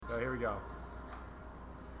go.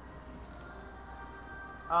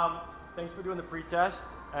 Thanks for doing the pretest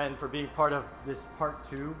and for being part of this part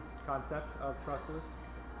 2 concept of Trustless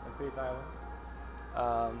and Faith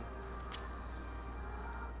Island.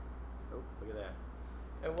 Look at that.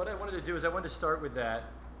 And what I wanted to do is I wanted to start with that,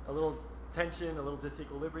 a little tension, a little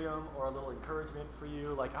disequilibrium, or a little encouragement for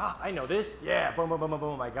you, like, I know this, yeah, boom, boom, boom, boom,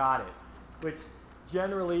 boom, I got it. Which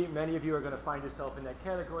generally, many of you are going to find yourself in that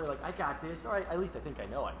category, like, I got this, all right, at least I think I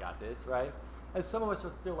know I got this, right? And some of us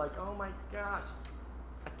are still like, oh my gosh,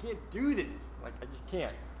 I can't do this, like, I just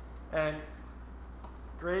can't. And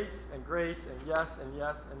grace and yes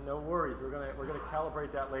and no worries. We're gonna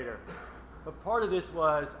calibrate that later. But part of this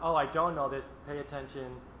was, I don't know this, pay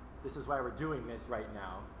attention, this is why we're doing this right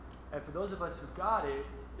now. And for those of us who got it,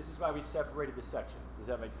 this is why we separated the sections. Does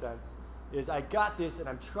that make sense? Is I got this and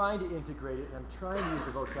I'm trying to integrate it and I'm trying to use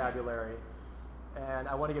the vocabulary and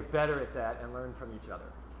I want to get better at that and learn from each other.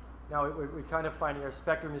 Now we're kind of finding our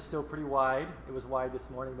spectrum is still pretty wide. It was wide this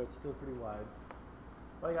morning, but it's still pretty wide.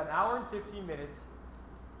 But I got an hour and 15 minutes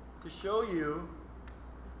to show you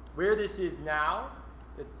where this is now,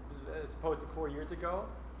 as opposed to 4 years ago,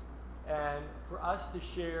 and for us to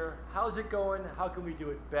share how's it going, how can we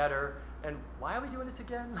do it better, and why are we doing this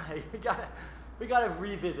again? we gotta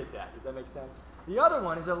revisit that. Does that make sense? The other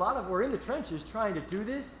one is we're in the trenches trying to do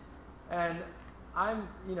this, and I'm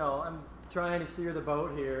trying to steer the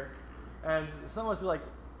boat here, and some of us are like,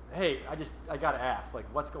 hey, I gotta ask, like,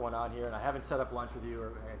 what's going on here? And I haven't set up lunch with you,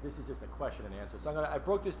 or this is just a question and answer. So I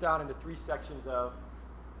broke this down into 3 sections of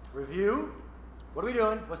review. What are we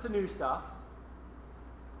doing? What's the new stuff?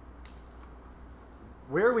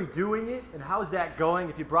 Where are we doing it, and how's that going?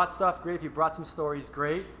 If you brought stuff, great. If you brought some stories,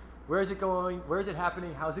 great. Where is it going? Where is it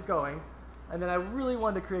happening? How's it going? And then I really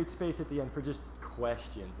wanted to create space at the end for just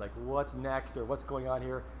questions, like what's next or what's going on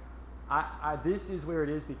here. This is where it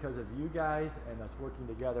is because of you guys and us working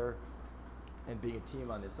together and being a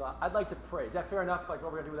team on this. So I'd like to pray. Is that fair enough, like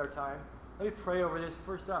what we're going to do with our time? Let me pray over this.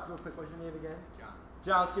 First off, real quick, what's your name again? John.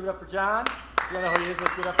 John, let's give it up for John. You don't know who he is,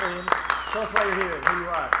 let's give it up for him. Tell us why you're here and who you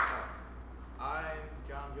are. I'm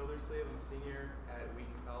John Gildersleeve. I'm a senior at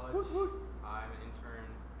Wheaton College. Woot, woot. I'm an intern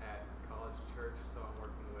at College Church, so I'm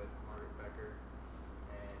working with Margaret Becker.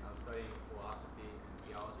 And I'm studying philosophy and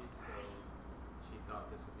theology, so she thought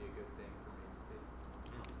this would be a good thing for me to see.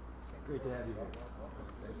 Great to have you here.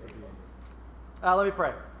 Thanks for being here. Let me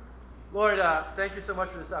pray. Lord, thank you so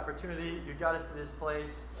much for this opportunity. You got us to this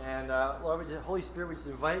place, and Lord, Holy Spirit, we just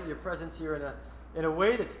invite your presence here in a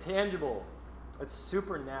way that's tangible, that's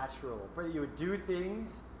supernatural. Pray that you would do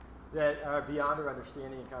things that are beyond our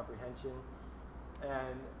understanding and comprehension,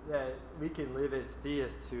 and that we can live as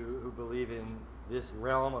theists who believe in this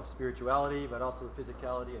realm of spirituality, but also the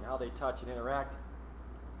physicality and how they touch and interact.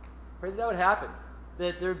 Pray that would happen,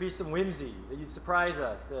 that there would be some whimsy, that you'd surprise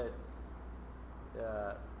us, that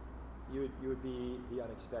you would be the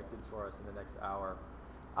unexpected for us in the next hour.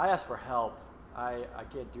 I ask for help. I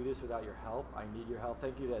can't do this without your help. I need your help.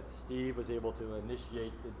 Thank you that Steve was able to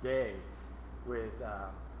initiate the day with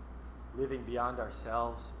living beyond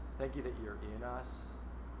ourselves. Thank you that you're in us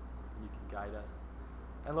and you can guide us.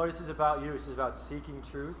 And Lord, this is about you. This is about seeking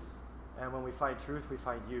truth. And when we find truth, we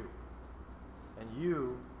find you. And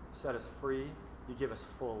you set us free. You give us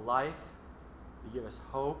full life. You give us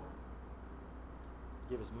hope.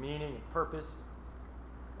 You give us meaning and purpose.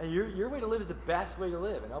 And your way to live is the best way to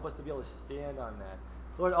live, and help us to be able to stand on that.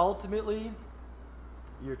 Lord, ultimately,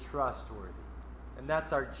 you're trustworthy. And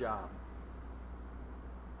that's our job.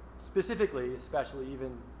 Specifically, especially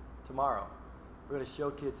even tomorrow, we're going to show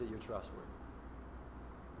kids that you're trustworthy.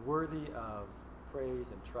 Worthy of praise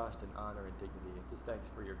and trust and honor and dignity. And just thanks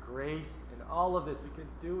for your grace and all of this. We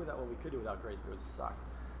couldn't do without what we could do without grace, but it would suck.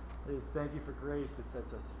 Just thank you for grace that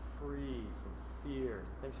sets us free from fear.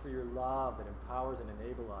 Thanks for your love that empowers and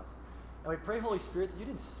enables us. And we pray, Holy Spirit, that you'd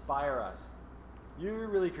inspire us. You're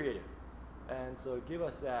really creative. And so give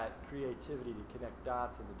us that creativity to connect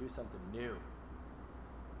dots and to do something new.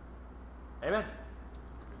 Amen.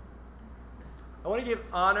 I want to give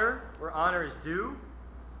honor where honor is due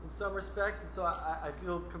in some respects. And so I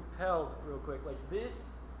feel compelled real quick. Like, this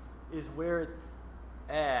is where it's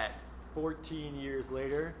at 14 years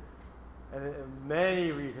later. And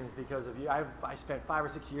many reasons because of you. I spent 5 or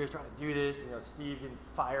 6 years trying to do this. Steve didn't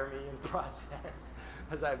fire me in the process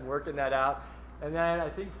as I'm working that out. And then I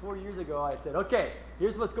think 4 years ago I said, okay,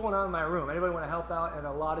 here's what's going on in my room. Anybody want to help out? And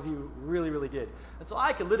a lot of you really, really did. And so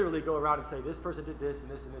I could literally go around and say, this person did this and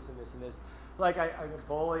this and this and this and this. Like I'm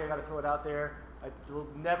bowling, I got to throw it out there. I will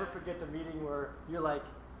never forget the meeting where you're like,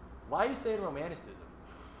 why are you saying romanticism?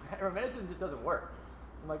 Romanticism just doesn't work.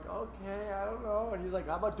 I'm like, okay, I don't know. And he's like,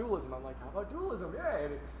 how about dualism? I'm like, how about dualism? Yeah.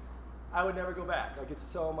 And I would never go back. Like, it's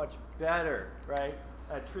so much better, right?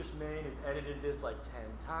 Trish Main has edited this like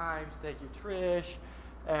 10 times. Thank you, Trish.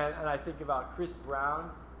 And I think about Chris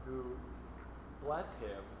Brown, who, bless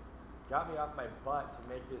him, got me off my butt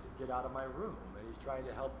to make this get out of my room. And he's trying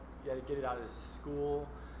to help get it out of his school.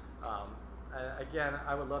 Again,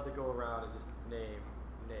 I would love to go around and just name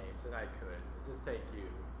names, and I could. Just thank you,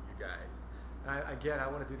 you guys. I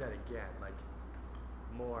want to do that again, like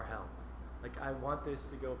more help. Like, I want this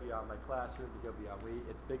to go beyond my classroom, to go beyond me.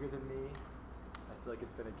 It's bigger than me. I feel like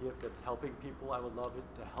it's been a gift that's helping people. I would love it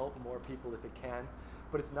to help more people if it can,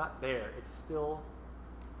 but it's not there. It's still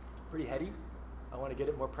pretty heady. I want to get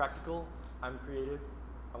it more practical. I'm creative.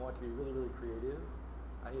 I want it to be really, really creative.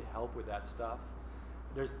 I need help with that stuff.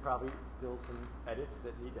 There's probably still some edits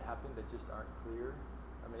that need to happen that just aren't clear.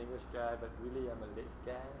 I'm an English guy, but really I'm a lit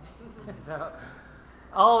guy. So,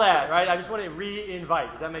 all that, right? I just want to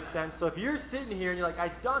re-invite. Does that make sense? So if you're sitting here and you're like,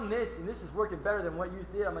 I've done this and this is working better than what you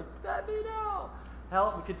did, I'm like, let me know.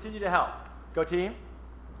 Help and continue to help. Go team.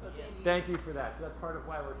 Okay. Thank you for that. So that's part of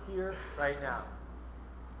why we're here right now.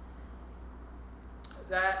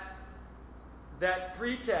 That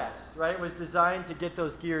pretest, right, was designed to get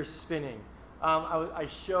those gears spinning. I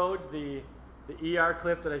showed the ER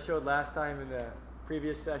clip that I showed last time in the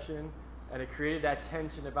previous session, and it created that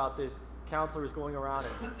tension about this counselor was going around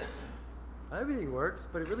and everything works,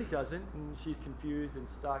 but it really doesn't, and she's confused and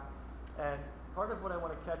stuck. And part of what I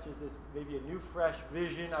want to catch is this maybe a new, fresh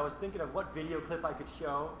vision. I was thinking of what video clip I could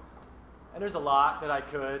show, and there's a lot that I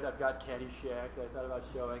could. I've got Caddyshack that I thought about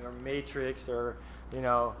showing, or Matrix, or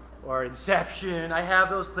or Inception. I have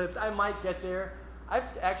those clips. I might get there. I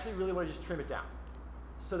actually really want to just trim it down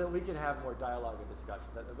so that we can have more dialogue and discussion.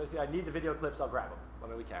 Basically, I need the video clips. I'll grab them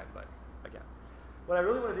when we can, but again. What I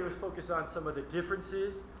really want to do is focus on some of the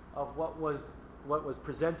differences of what was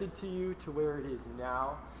presented to you to where it is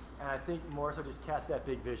now, and I think more so just catch that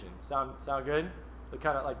big vision. Sound good? So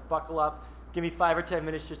kind of like buckle up. Give me 5 or 10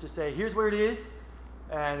 minutes just to say, here's where it is,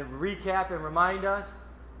 and recap and remind us,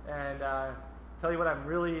 and tell you what I'm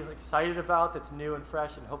really excited about that's new and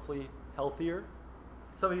fresh and hopefully healthier.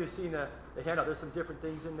 Some of you have seen the handout. There's some different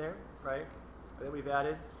things in there, right, that we've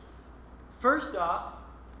added. First off,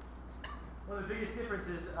 one of the biggest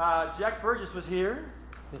differences, Jack Burgess was here.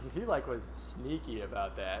 He was sneaky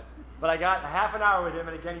about that. But I got a half an hour with him,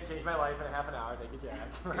 and again, he changed my life in a half an hour. Thank you, Jack.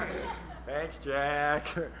 Thanks, Jack.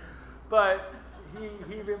 But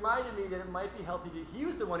he reminded me that it might be healthy he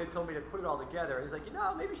was the one who told me to put it all together. And he's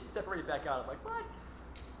like, maybe we should separate it back out. I'm like, what?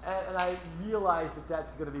 And I realized that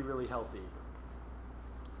that's going to be really healthy.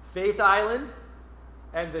 Faith Island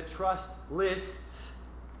and the trust lists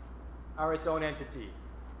are its own entity.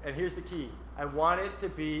 And here's the key. I want it to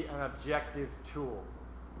be an objective tool.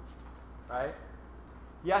 Right?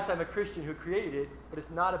 Yes, I'm a Christian who created it, but it's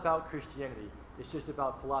not about Christianity. It's just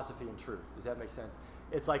about philosophy and truth. Does that make sense?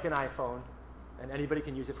 It's like an iPhone, and anybody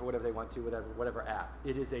can use it for whatever they want to, whatever app.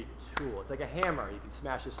 It is a tool. It's like a hammer. You can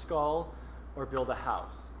smash a skull or build a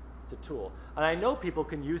house. It's a tool. And I know people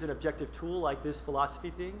can use an objective tool like this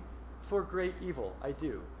philosophy thing for great evil. I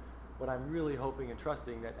do. But I'm really hoping and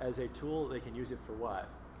trusting that as a tool, they can use it for what?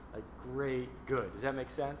 Like great good. Does that make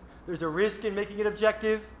sense? There's a risk in making it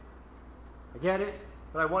objective. I get it.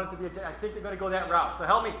 But I want it to be objective. I think they're going to go that route. So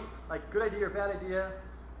help me. Like, good idea or bad idea?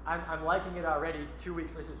 I'm liking it already. 2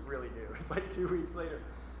 weeks. This is really new. It's like 2 weeks later.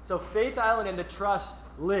 So Faith Island and the trust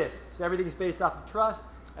lists. Everything's based off of trust.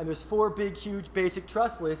 And there's 4 big, huge, basic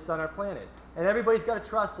trust lists on our planet. And everybody's got a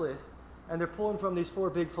trust list. And they're pulling from these 4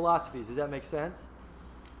 big philosophies. Does that make sense?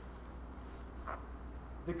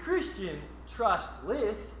 The Christian trust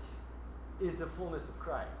list is the fullness of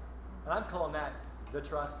Christ. And I'm calling that the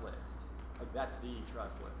trust list. Like, that's the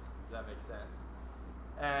trust list. Does that make sense?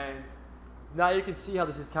 And now you can see how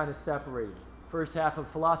this is kind of separated. First half of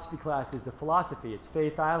philosophy class is the philosophy. It's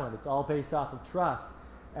Faith Island. It's all based off of trust.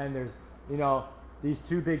 And there's, these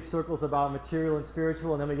 2 big circles about material and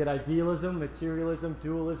spiritual, and then we get idealism, materialism,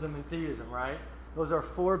 dualism, and theism, right? Those are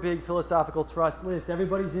 4 big philosophical trust lists.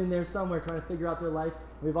 Everybody's in there somewhere trying to figure out their life.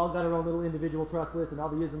 We've all got our own little individual trust list and all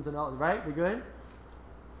the isms and all, right? We good?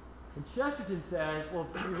 And Chesterton says, well,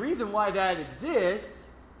 the reason why that exists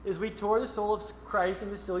is we tore the soul of Christ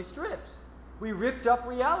into silly strips. We ripped up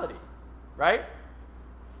reality, right?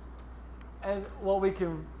 And what we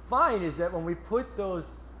can find is that when we put those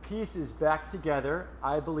pieces back together,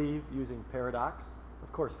 I believe using paradox,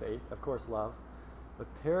 of course faith, of course love, but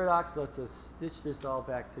paradox lets us stitch this all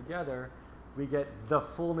back together. We get the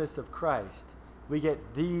fullness of Christ. We get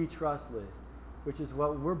the trust list, which is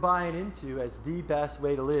what we're buying into as the best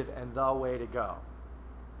way to live and the way to go.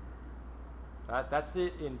 That's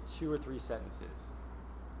it in 2 or 3 sentences.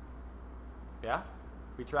 Yeah?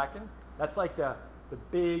 We tracking? That's like the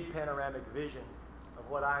big panoramic vision of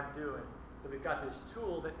what I'm doing. So we've got this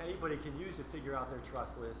tool that anybody can use to figure out their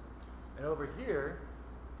trust list. And over here,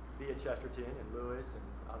 via Chesterton and Lewis and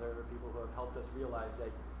other people who have helped us realize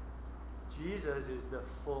that Jesus is the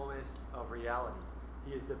fullness of reality.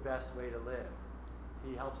 He is the best way to live.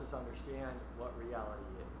 He helps us understand what reality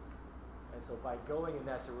is. And so by going in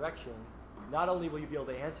that direction, not only will you be able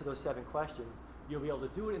to answer those 7 questions, you'll be able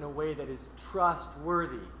to do it in a way that is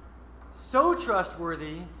trustworthy. So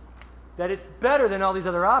trustworthy that it's better than all these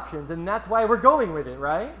other options, and that's why we're going with it,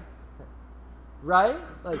 right? Right?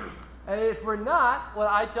 And if we're not, what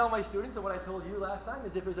I tell my students and what I told you last time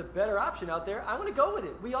is if there's a better option out there, I want to go with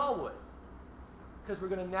it. We all would. Because we're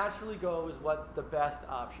going to naturally go with what the best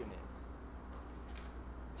option is.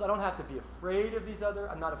 So I don't have to be afraid of these other.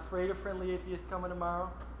 I'm not afraid of friendly atheists coming tomorrow.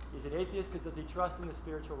 He's an atheist because does he trust in the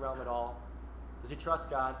spiritual realm at all? Does he trust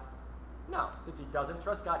God? No. Since he doesn't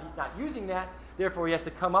trust God, he's not using that. Therefore, he has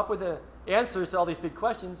to come up with answers to all these big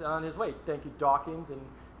questions on his way. Thank you, Dawkins and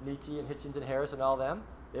Nietzsche and Hitchens and Harris and all them.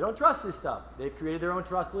 They don't trust this stuff. They've created their own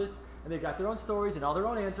trust list, and they've got their own stories and all their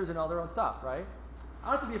own answers and all their own stuff, right?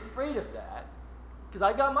 I don't have to be afraid of that because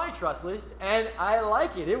I've got my trust list, and I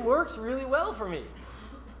like it. It works really well for me.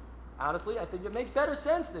 Honestly, I think it makes better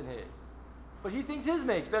sense than his. But he thinks his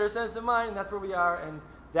makes better sense than mine, and that's where we are, and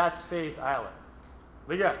that's Faith Island.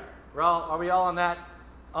 We got it. Are we all on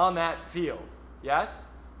that field? Yes?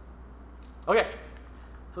 Okay.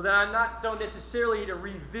 So then don't necessarily need to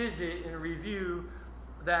revisit and review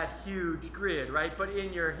that huge grid, right? But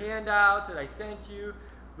in your handouts that I sent you,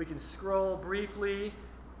 we can scroll briefly.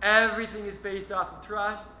 Everything is based off of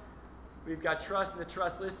trust. We've got trust in the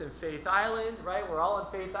trust list in Faith Island, right? We're all on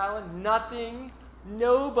Faith Island. Nobody's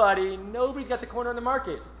got the corner on the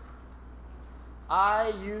market.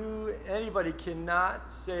 Anybody cannot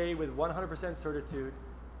say with 100% certitude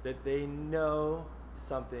that they know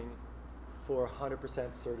something for 100%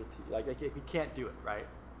 certainty. We can't do it, right?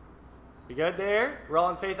 You good there? We're all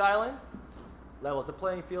on Faith Island? Levels the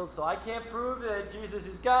playing field. So I can't prove that Jesus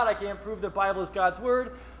is God. I can't prove the Bible is God's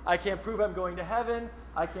Word. I can't prove I'm going to heaven.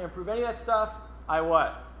 I can't prove any of that stuff. I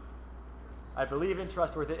what? I believe in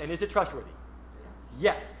trustworthy. And is it trustworthy?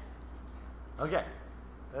 Yes. Okay.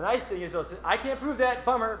 The nice thing is, though, I can't prove that,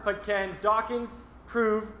 bummer, but can Dawkins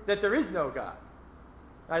prove that there is no God?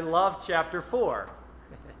 I love chapter 4.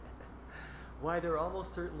 Why there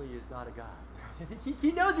almost certainly is not a God.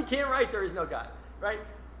 He knows he can't write there is no God, right?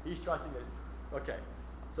 He's trusting this. Okay.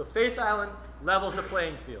 So Faith Island levels the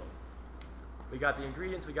playing field. We got the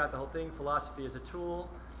ingredients, we got the whole thing, philosophy as a tool.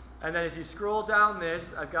 And then as you scroll down this,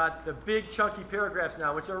 I've got the big chunky paragraphs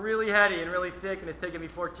now, which are really heady and really thick, and it's taken me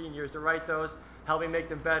 14 years to write those, help me make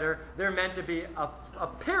them better. They're meant to be a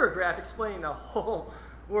paragraph explaining the whole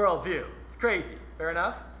worldview. It's crazy. Fair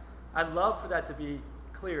enough? I'd love for that to be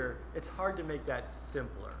clear. It's hard to make that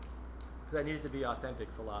simpler, because that needs to be authentic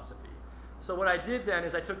philosophy. So what I did then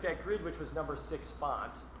is I took that grid, which was number 6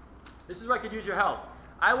 font. This is where I could use your help.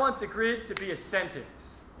 I want the grid to be a sentence.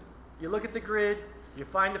 You look at the grid, you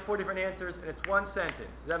find the 4 different answers, and it's one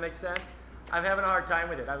sentence. Does that make sense? I'm having a hard time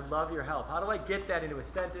with it. I would love your help. How do I get that into a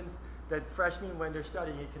sentence that freshmen, when they're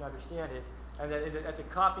studying it, can understand it? And then at the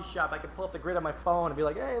coffee shop, I could pull up the grid on my phone and be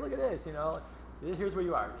like, hey, look at this, here's where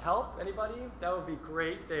you are. Help? Anybody? That would be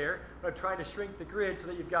great there. I'm trying to shrink the grid so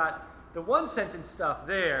that you've got the one sentence stuff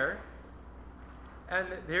there. And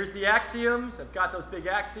here's the axioms. I've got those big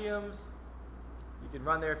axioms. You can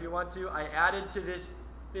run there if you want to. I added to this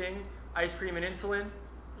thing ice cream and insulin.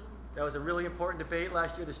 That was a really important debate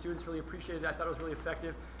last year. The students really appreciated it. I thought it was really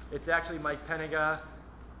effective. It's actually Mike Penninga.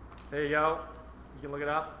 There you go. You can look it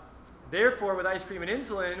up. Therefore, with ice cream and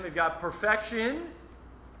insulin, we've got perfection,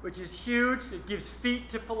 which is huge. It gives feet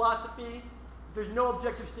to philosophy. If there's no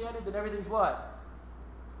objective standard, then everything's what?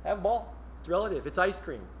 Have a ball. It's relative. It's ice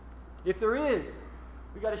cream. If there is,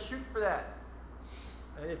 we got to shoot for that.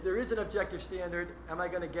 And if there is an objective standard, am I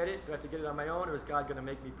going to get it? Do I have to get it on my own, or is God going to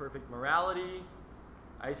make me perfect morality?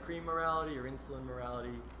 Ice cream morality or insulin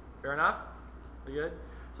morality? Fair enough? We good?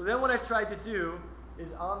 So then what I've tried to do is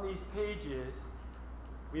on these pages,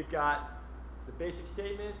 we've got the basic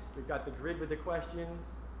statement, we've got the grid with the questions,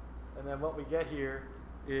 and then what we get here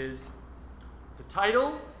is the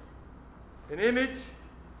title, an image,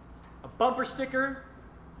 a bumper sticker,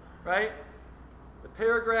 right? The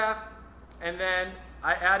paragraph, and then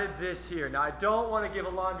I added this here. Now, I don't want to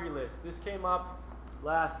give a laundry list. This came up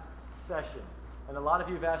last session, and a lot of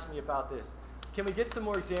you have asked me about this. Can we get some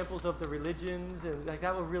more examples of the religions? And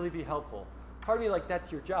that would really be helpful. Part of me,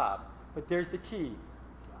 that's your job, but there's the key.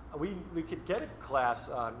 we could get a class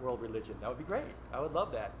on world religion. That would be great. I would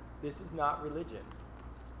love that. This is not religion.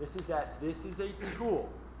 This is a tool.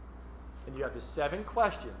 And you have the 7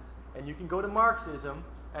 questions. And you can go to Marxism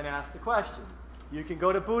and ask the questions. You can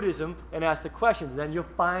go to Buddhism and ask the questions. Then you'll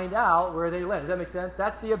find out where they land. Does that make sense?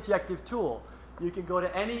 That's the objective tool. You can go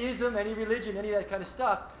to any ism, any religion, any of that kind of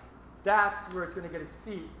stuff. That's where it's going to get its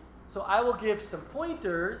feet. So I will give some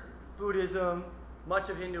pointers, Buddhism, much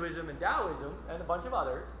of Hinduism and Taoism, and a bunch of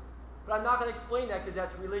others. But I'm not going to explain that because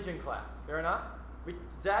that's religion class. Fair enough?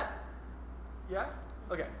 Yeah?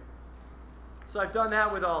 Okay. So I've done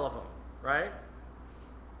that with all of them, right?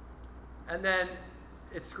 And then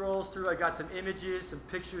it scrolls through. I got some images, some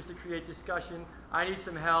pictures to create discussion. I need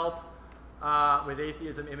some help with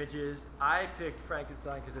atheism images. I picked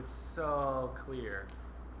Frankenstein because it's so clear.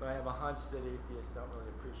 But I have a hunch that atheists don't really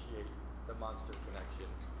appreciate the monster connection,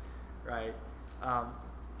 right?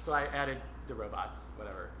 So I added the robots,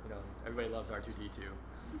 whatever. Everybody loves R2-D2.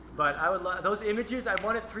 But I would those images. I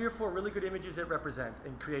wanted 3 or 4 really good images that represent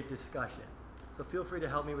and create discussion. So feel free to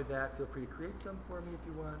help me with that. Feel free to create some for me if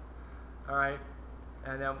you want. All right.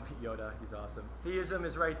 And then Yoda, he's awesome. Theism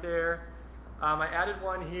is right there. I added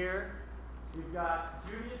one here. You've got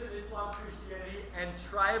Judaism, Islam, Christianity, and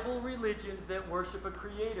tribal religions that worship a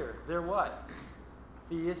creator. They're what?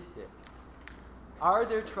 Theistic. Are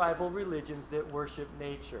there tribal religions that worship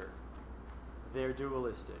nature? They're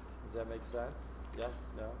dualistic. Does that make sense? Yes?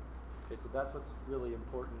 No? Okay, so that's what's really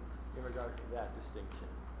important in regard to that distinction.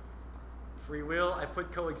 Free will, I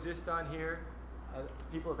put coexist on here.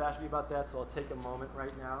 People have asked me about that, so I'll take a moment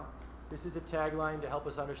right now. This is a tagline to help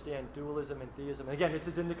us understand dualism and theism. And again, this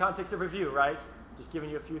is in the context of review, right? Just giving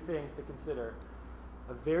you a few things to consider.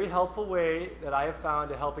 A very helpful way that I have found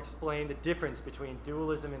to help explain the difference between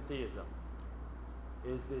dualism and theism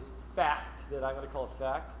is this fact that I'm going to call a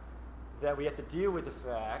fact, that we have to deal with the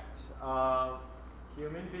fact of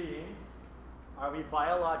human beings. Are we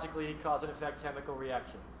biologically cause and effect chemical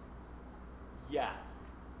reactions? Yes.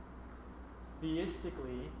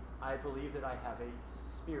 Theistically, I believe that I have a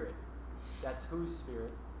spirit. That's whose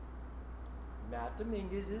spirit? Matt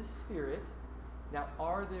Dominguez's spirit. Now,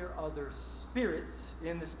 are there other spirits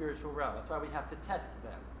in the spiritual realm? That's why we have to test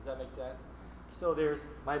them. Does that make sense? So there's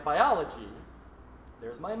my biology.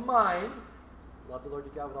 There's my mind. Love the Lord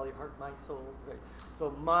your God with all your heart, mind, soul. Right.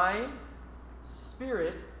 So mind,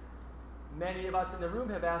 spirit. Many of us in the room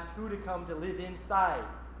have asked who to come to live inside.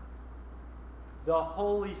 The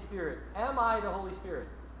Holy Spirit. Am I the Holy Spirit?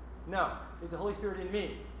 No. Is the Holy Spirit in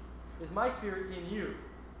me? Is my spirit in you?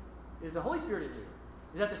 Is the Holy Spirit in you?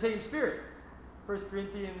 Is that the same Spirit? 1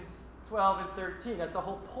 Corinthians 12 and 13. That's the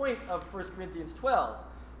whole point of 1 Corinthians 12.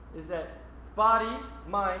 Is that body,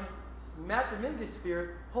 mind, Matt Dominguez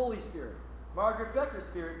spirit, Holy Spirit. Margaret Becker's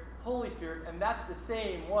spirit, Holy Spirit. And that's the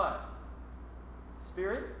same what?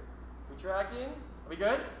 Spirit? We tracking? Are we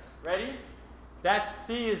good? Ready? That's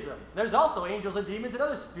theism. There's also angels and demons and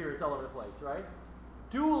other spirits all over the place, right?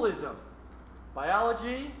 Dualism.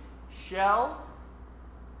 Biology, shell,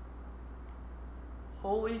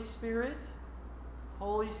 Holy Spirit,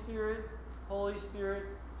 Holy Spirit, Holy Spirit,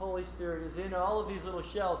 Holy Spirit is in all of these little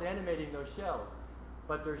shells, animating those shells.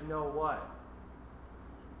 But there's no what?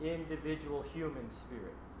 Individual human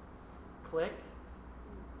spirit. Click?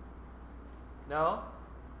 No?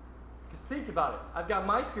 Because think about it. I've got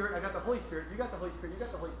my spirit, I've got the Holy Spirit, you got the Holy Spirit, you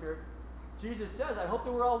got the Holy Spirit. Jesus says, I hope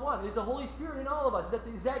that we're all one. Is the Holy Spirit in all of us?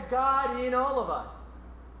 Is that God in all of us?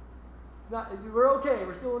 We're okay.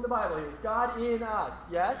 We're still in the Bible here. It's God in us.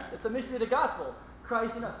 Yes? It's a mystery of the gospel.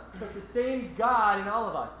 Christ in us. So it's the same God in all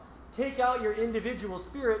of us. Take out your individual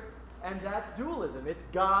spirit, and that's dualism. It's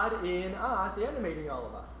God in us, animating all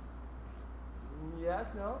of us. Yes?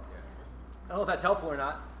 No? Yes. I don't know if that's helpful or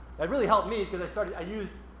not. That really helped me because I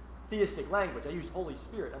used theistic language. I used Holy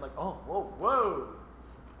Spirit. I'm like, oh, whoa.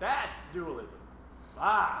 That's dualism.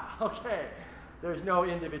 Okay. There's no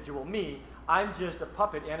individual me. I'm just a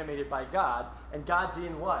puppet animated by God, and God's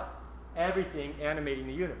in what? Everything animating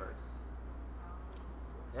the universe.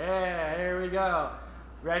 Yeah, here we go.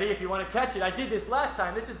 Ready? If you want to catch it. I did this last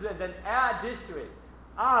time. Then add this to it.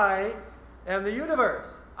 I am the universe.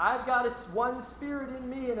 I've got one spirit in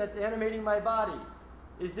me, and that's animating my body.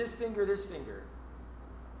 Is this finger this finger?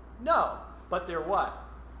 No. But they're what?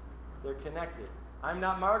 They're connected. I'm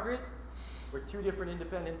not Margaret. We're two different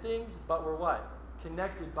independent things, but we're what?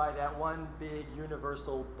 Connected by that one big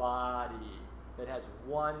universal body that has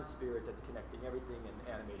one spirit that's connecting everything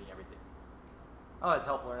and animating everything. I don't know if that's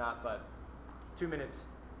helpful or not, but 2 minutes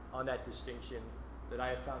on that distinction that I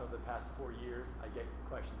have found over the past 4 years. I get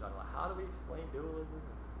questions on, well, how do we explain dualism?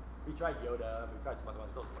 We tried Yoda, we tried some other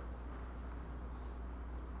ones, those work.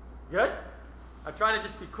 Good? I'm trying to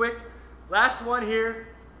just be quick. Last one here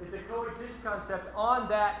is the coexist concept on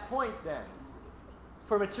that point then.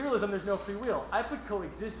 For materialism, there's no free will. I put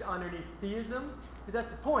coexist underneath theism because that's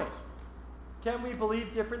the point. Can we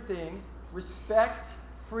believe different things, respect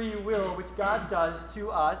free will, which God does to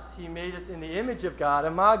us? He made us in the image of God,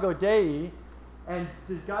 imago Dei, and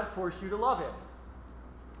does God force you to love Him?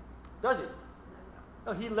 Does He?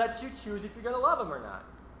 No, He lets you choose if you're going to love Him or not.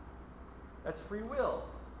 That's free will.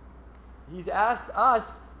 He's asked us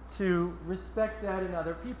to respect that in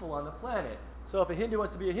other people on the planet. So if a Hindu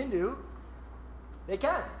wants to be a Hindu, they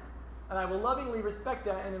can. And I will lovingly respect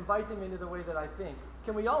that and invite them into the way that I think.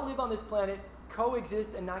 Can we all live on this planet, coexist,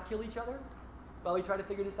 and not kill each other while we try to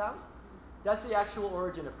figure this out? That's the actual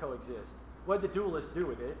origin of coexist. What did the dualists do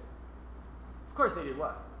with it? Of course they did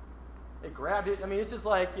what? They grabbed it. I mean, it's just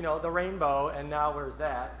like, the rainbow, and now where's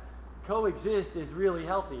that? Coexist is really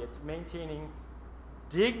healthy. It's maintaining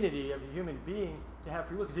dignity of a human being to have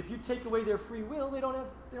free will. Because if you take away their free will, they don't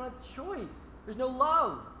have choice. There's no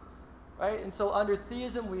love. Right? And so under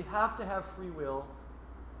theism, we have to have free will.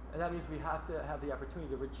 And that means we have to have the opportunity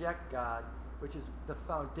to reject God, which is the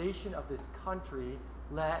foundation of this country.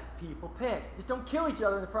 Let people pick. Just don't kill each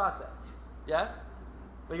other in the process. Yes?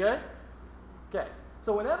 We good? Okay.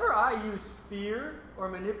 So whenever I use fear or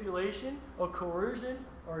manipulation or coercion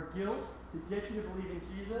or guilt to get you to believe in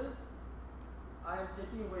Jesus, I am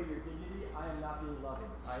taking away your dignity. I am not being loving.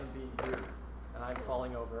 I am being rude. And I'm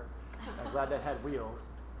falling over. I'm glad that had wheels.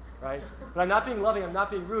 Right? But I'm not being loving. I'm not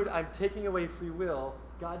being rude. I'm taking away free will.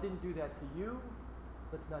 God didn't do that to you.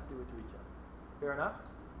 Let's not do it to each other. Fair enough?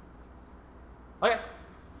 Okay.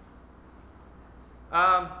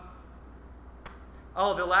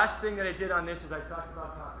 The last thing that I did on this is I talked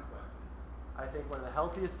about consequences. I think one of the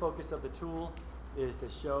healthiest focus of the tool is to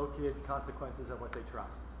show kids consequences of what they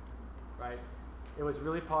trust. Right? It was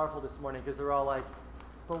really powerful this morning because they're all like,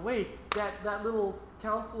 but wait, that little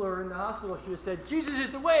counselor in the hospital should have said, Jesus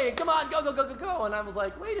is the way, come on, go, go, go, go, go. And I was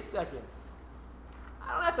like, wait a second.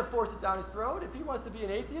 I don't have to force it down his throat. If he wants to be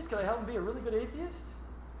an atheist, can I help him be a really good atheist?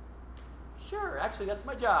 Sure, actually, that's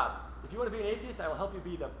my job. If you want to be an atheist, I will help you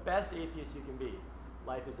be the best atheist you can be.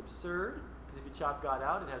 Life is absurd, because if you chop God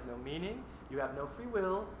out, it has no meaning. You have no free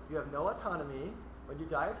will. You have no autonomy. When you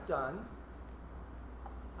die, it's done.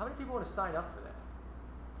 How many people want to sign up for that?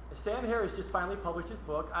 Sam Harris just finally published his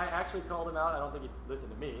book. I actually called him out. I don't think he'd listen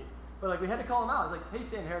to me. But we had to call him out. I was like, hey,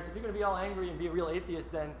 Sam Harris, if you're going to be all angry and be a real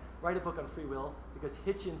atheist, then write a book on free will, because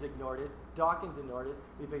Hitchens ignored it, Dawkins ignored it.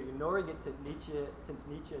 We've been ignoring it since Nietzsche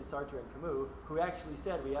and Sartre and Camus, who actually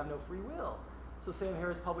said we have no free will. So Sam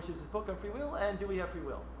Harris publishes his book on free will, and do we have free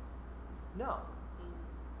will? No.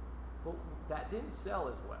 Well, that didn't sell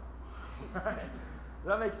as well. Right? Does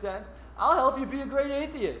that make sense? I'll help you be a great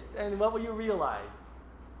atheist. And what will you realize?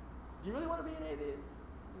 Do you really want to be an atheist?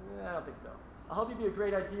 I don't think so. I'll help you be a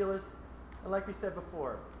great idealist. And like we said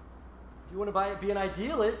before, if you want to be an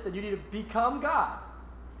idealist, then you need to become God.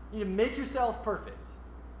 You need to make yourself perfect.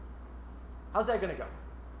 How's that going to go?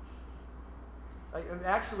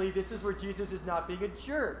 Actually, this is where Jesus is not being a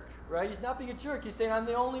jerk, right? He's not being a jerk. He's saying, I'm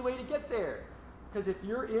the only way to get there. Because if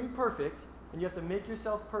you're imperfect and you have to make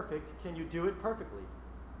yourself perfect, can you do it perfectly?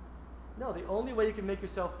 No, the only way you can make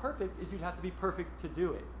yourself perfect is you'd have to be perfect to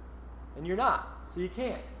do it. And you're not, so you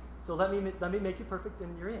can't. So let me make you perfect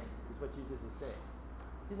and you're in, is what Jesus is saying.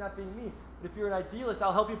 He's not being mean. But if you're an idealist,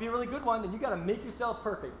 I'll help you be a really good one, then you got to make yourself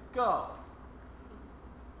perfect. Go.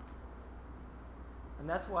 And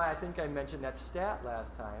that's why I think I mentioned that stat last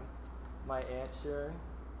time. My Aunt Sharon,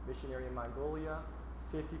 missionary in Mongolia,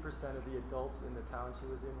 50% of the adults in the town she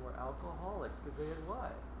was in were alcoholics because they had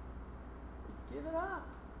what? They give it up.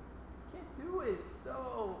 You can't do it. It's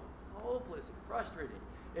so hopeless and frustrating.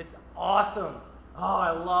 It's awesome. Oh,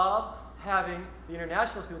 I love having the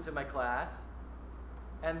international students in my class,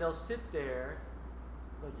 and they'll sit there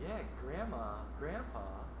like, yeah, Grandma, Grandpa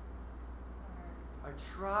are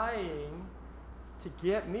trying to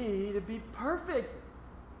get me to be perfect.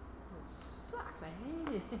 It sucks. I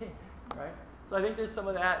hate it. Right? So I think there's some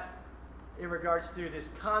of that in regards to this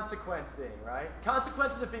consequence thing, right?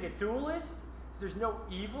 Consequences of being a dualist. There's no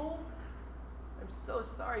evil. I'm so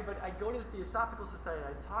sorry, but I go to the Theosophical Society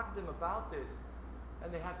and I talk to them about this,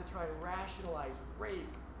 and they have to try and rationalize rape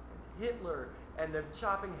and Hitler and the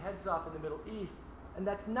chopping heads off in the Middle East, and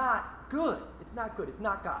that's not good. It's not good. It's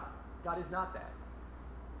not God. God is not that.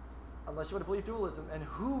 Unless you want to believe dualism, and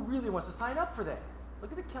who really wants to sign up for that? Look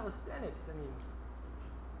at the calisthenics. I mean,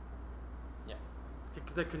 yeah,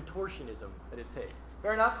 the contortionism that it takes.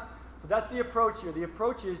 Fair enough? So that's the approach here. The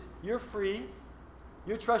approach is you're free.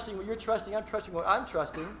 You're trusting what you're trusting. I'm trusting what I'm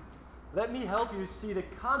trusting. Let me help you see the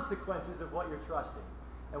consequences of what you're trusting.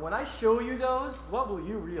 And when I show you those, what will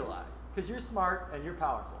you realize? Because you're smart and you're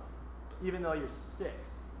powerful, even though you're 6.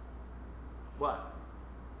 What?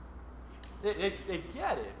 They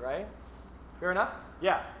get it, right? Fair enough?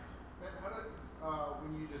 Yeah. And how did,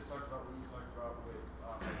 when you just talked about what you talked about with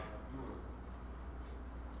dualism,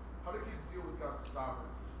 how do kids deal with God's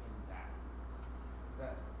sovereignty in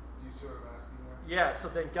that? Do you see what I'm asking there? Yeah, so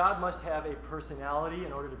then God must have a personality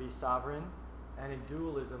in order to be sovereign. And in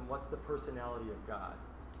dualism, what's the personality of God?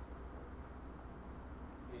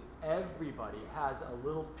 Everybody has a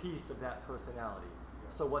little piece of that personality.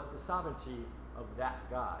 Yeah. So what's the sovereignty of that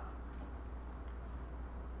God?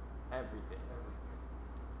 Everything.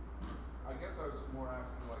 I guess I was more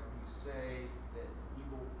asking, like, when you say that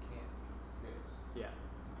evil can't exist Yeah.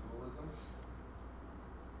 in dualism,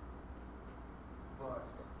 but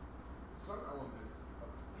some elements of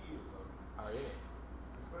theism Are in it.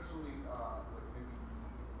 especially like maybe in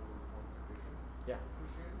the more Reformed tradition Yeah. of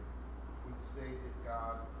Christianity, would say that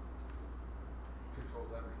God controls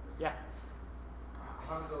everything. Yeah.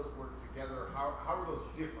 How do those work together? How are those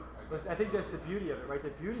different? I think that's the beauty of it, right?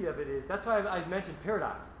 The beauty of it is, that's why I mentioned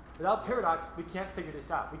paradox. Without paradox, we can't figure this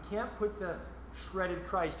out. We can't put the shredded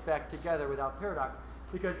Christ back together without paradox.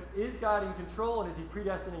 Because is God in control and is he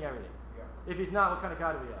predestining everything? Yeah. If he's not, what kind of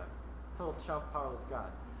God do we have? Total chump, powerless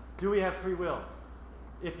God. Do we have free will?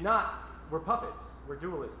 If not, we're puppets. We're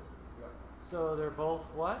dualists. Yeah. So they're both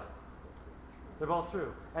what? They're both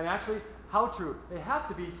true. And actually, how true? They have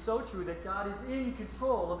to be so true that God is in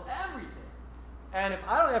control of everything. And if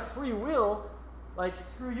I don't have free will, like,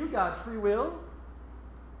 screw you, God, free will,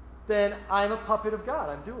 then I'm a puppet of God.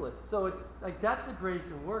 I'm dualist. So it's like, that's the grace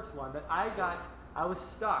and works one that I was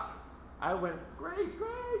stuck. I went, grace, grace,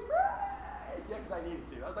 grace. Yeah, because I needed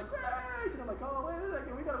to. I was like, grace. And I'm like, oh, wait a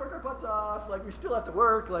second, we got to work our butts off. Like, we still have to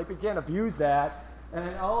work. Like, we can't abuse that. And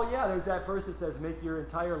then, oh, yeah, there's that verse that says, make your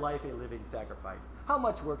entire life a living sacrifice. How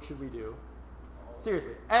much work should we do?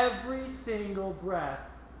 Seriously, every single breath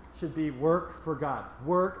should be work for God.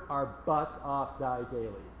 Work our butts off, die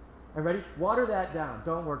daily. And ready? Water that down.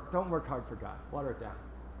 Don't work hard for God. Water it down.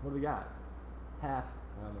 What do we got? I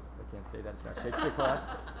can't say that. It's not Shakespeare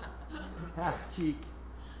class. Half cheek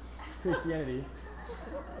Christianity.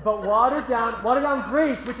 But water down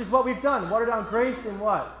grace, which is what we've done. Water down grace and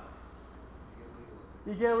what?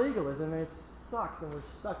 You get legalism, and it sucks, and we're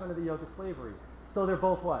stuck under the yoke of slavery. So they're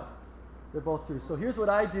both what? They're both true. So here's what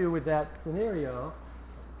I do with that scenario.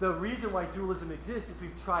 The reason why dualism exists is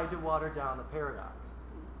we've tried to water down the paradox.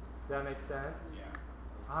 Does that make sense?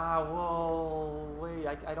 Yeah. Well, wait,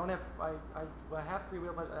 I don't have, I have free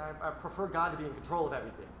will, but I prefer God to be in control of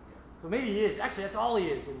everything. Yeah. So maybe he is. Actually, that's all he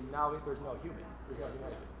is, and now there's no human. There's no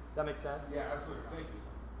humanity. Does that make sense? Yeah, absolutely. Thank you.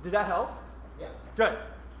 Did that help? Yeah. Good.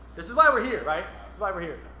 This is why we're here, right? This is why we're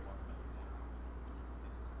here.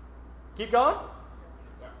 Keep going?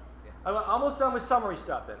 Yeah. I'm almost done with summary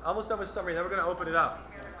stuff then. Almost done with summary, then we're going to open it up.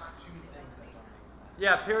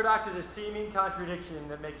 Yeah, paradox is a seeming contradiction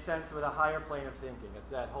that makes sense with a higher plane of thinking. It's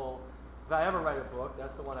that whole, if I ever write a book,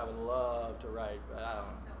 that's the one I would love to write, but I don't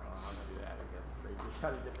know how to do that. I guess it's crazy. How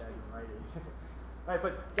to get that in writing. Right,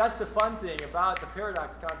 but that's the fun thing about the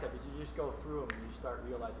paradox concept is you just go through them and you start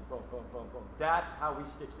realizing, boom, boom, boom, boom. That's how we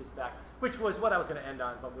stitch this back, which was what I was going to end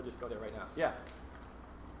on, but we'll just go there right now. Yeah. This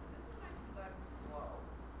is because I'm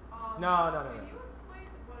slow. No. Can you explain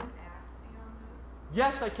what an axiom is?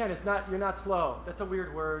 Yes, I can. You're not slow. That's a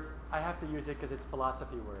weird word. I have to use it because it's a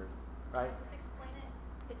philosophy word, right? Just explain it.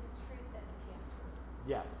 It's a truth that you can't prove.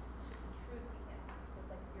 Yes. It's just a truth you can't prove. So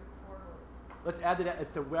it's like your core belief. Let's add to that.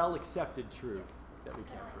 It's a well-accepted truth that we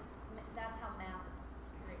can't Kinda prove. like, that's how math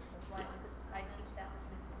creates. That's why I teach that to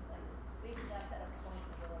students. Like, we accept that a point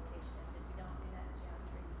is a location. If you don't do that in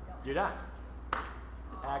geometry, you don't. You're not.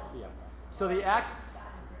 Axiom. So the God is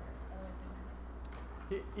real. Otherwise,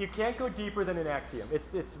 there's nothing. you can't go deeper than an axiom.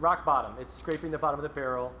 It's rock bottom. It's scraping the bottom of the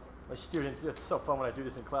barrel. My students, it's so fun when I do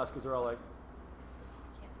this in class because they're all like,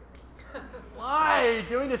 why?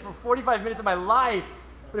 Doing this for 45 minutes of my life.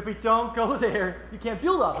 But if we don't go there, you can't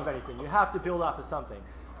build off of anything. You have to build off of something.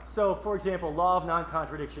 So, for example, law of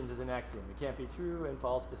non-contradictions is an axiom. It can't be true and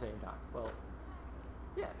false at the same time. Well,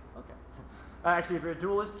 yeah, okay. Actually, if you're a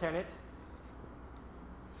dualist, can it?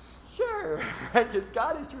 Sure, because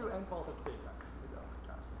God is true and false at the same time. Oh my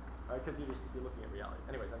gosh. All right, because you're looking at reality.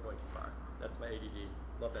 Anyways, I'm going too far. That's my ADD.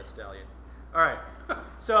 Love that stallion. All right.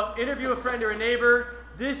 So, interview a friend or a neighbor.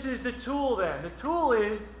 This is the tool then. The tool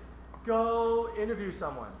is go interview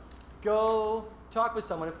someone. Go talk with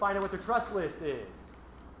someone and find out what their trust list is.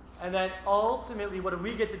 And then ultimately, what do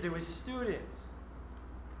we get to do as students?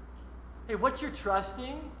 Hey, what you're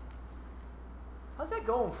trusting How's that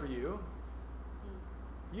going for you?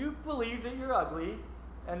 You believe that you're ugly,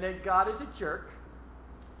 and that God is a jerk,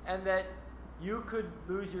 and that you could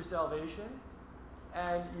lose your salvation,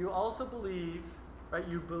 and you also believe, right,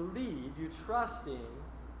 you're trusting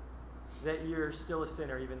that you're still a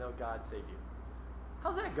sinner even though God saved you.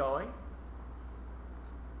 How's that going?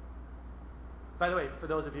 By the way, for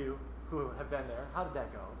those of you who have been there, how did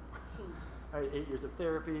that go? Right, 8 years of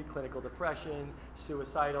therapy, clinical depression,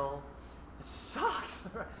 suicidal. It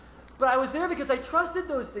sucks. But I was there because I trusted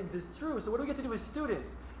those things as true. So what do we get to do as students?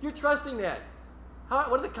 You're trusting that.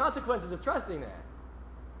 What are the consequences of trusting that?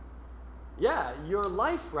 Yeah, your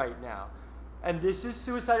life right now. And this is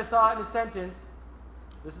suicidal thought in a sentence.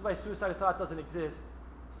 This is why suicidal thought doesn't exist.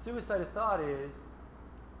 Suicidal thought is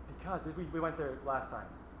because we went there last time.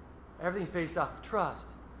 Everything's based off of trust.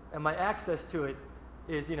 And my access to it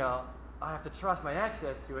is, I have to trust my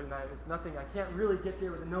access to it, and it's nothing, I can't really get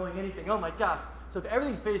there with knowing anything. Oh my gosh. So if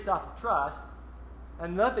everything's based off of trust,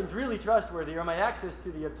 and nothing's really trustworthy, or my access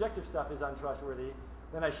to the objective stuff is untrustworthy,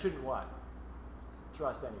 then I shouldn't what?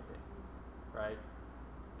 Trust anything. Right?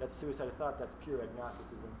 That's suicidal thought, that's pure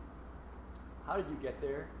agnosticism. How did you get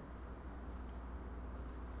there?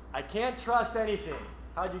 I can't trust anything.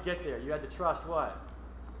 How did you get there? You had to trust what?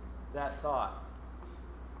 That thought.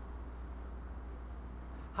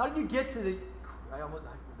 How did you get to the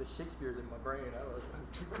Shakespeare's in my brain. I don't know if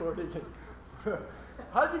I'm recording it.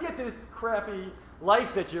 How did you get to this crappy life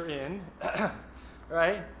that you're in?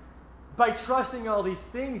 Right? By trusting all these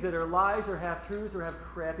things that are lies or half-truths or have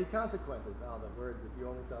crappy consequences. Now the words, if you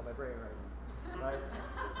only saw my brain right now. Right?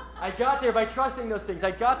 I got there by trusting those things.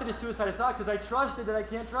 I got to the suicidal thought because I trusted that I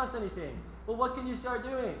can't trust anything. Well, what can you start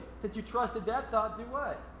doing? Since you trusted that thought, do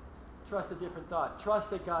what? Trust a different thought. Trust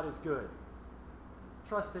that God is good.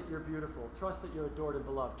 Trust that you're beautiful. Trust that you're adored and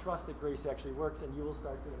beloved. Trust that grace actually works, and you will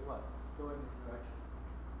start doing what? Going in this direction.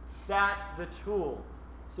 That's the tool.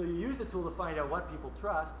 So you use the tool to find out what people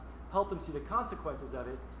trust, help them see the consequences of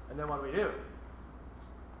it, and then what do?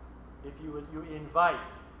 If you invite,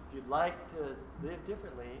 if you'd like to live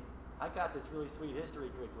differently, I got this really sweet history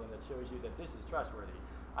curriculum that shows you that this is trustworthy.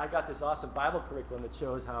 I got this awesome Bible curriculum that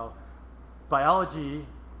shows how biology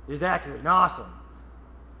is accurate and awesome.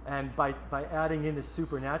 And by adding in the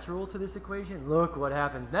supernatural to this equation, look what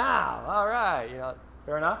happens now. All right,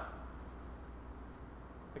 fair enough?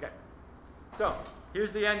 Okay. So,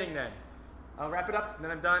 here's the ending then. I'll wrap it up, and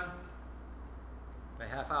then I'm done. My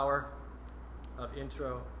half hour of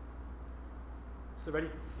intro. So ready?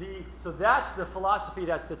 So that's the philosophy,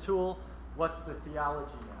 that's the tool. What's the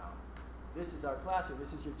theology now? This is our classroom. This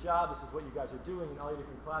is your job. This is what you guys are doing in all your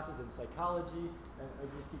different classes in psychology. And I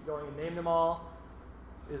just keep going and name them all.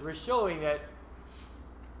 Is we're showing that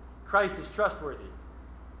Christ is trustworthy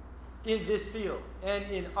in this field, and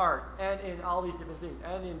in art, and in all these different things,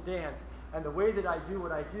 and in dance. And the way that I do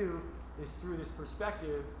what I do is through this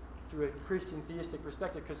perspective, through a Christian theistic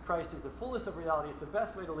perspective, because Christ is the fullness of reality, it's the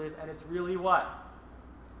best way to live, and it's really what?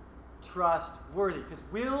 Trustworthy. Because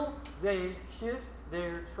will they shift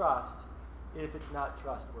their trust if it's not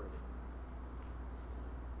trustworthy?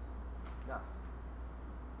 No.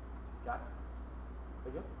 Got it?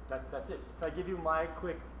 Very good? That's it. Can I give you my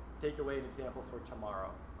quick takeaway and example for tomorrow?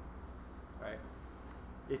 All right.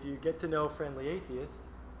 If you get to know Friendly Atheist,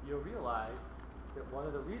 you'll realize that one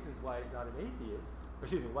of the reasons why he's not an atheist,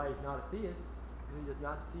 why he's not a theist, is because he does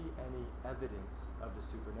not see any evidence of the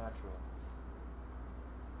supernatural.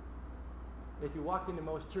 If you walked into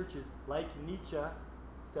most churches, like Nietzsche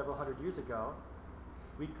several hundred years ago,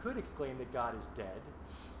 we could exclaim that God is dead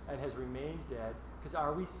and has remained dead, because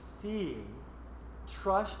are we seeing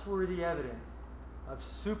trustworthy evidence of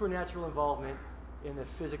supernatural involvement in the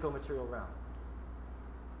physical material realm?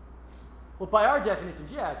 Well, by our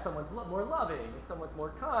definitions, yeah, if someone's more loving, if someone's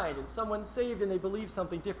more kind, and someone's saved and they believe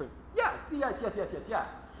something different. Yes.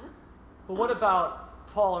 But what about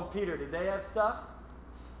Paul and Peter? Did they have stuff?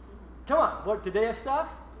 Come on, did they have stuff?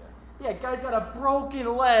 Yes. Yeah, guy's got a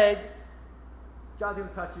broken leg. God's going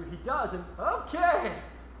to touch you. He does, and okay.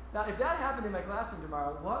 Now, if that happened in my classroom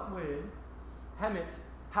tomorrow, what would Hemet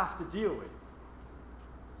have to deal with?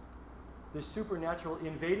 The supernatural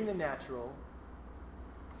invading the natural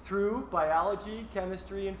through biology,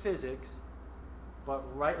 chemistry, and physics. But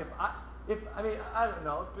I don't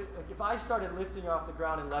know, if I started lifting off the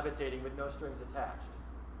ground and levitating with no strings attached,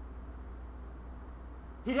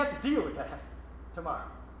 he'd have to deal with that tomorrow.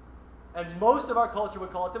 And most of our culture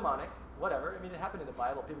would call it demonic, whatever. I mean, it happened in the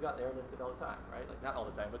Bible. People got airlifted all the time, right? Like, not all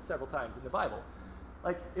the time, but several times in the Bible.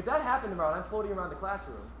 Like, if that happened tomorrow and I'm floating around the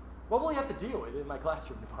classroom, what will he have to deal with in my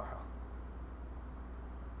classroom tomorrow?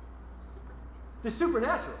 The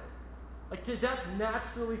supernatural. Like, is that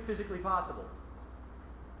naturally, physically possible?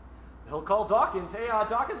 He'll call Dawkins. Hey,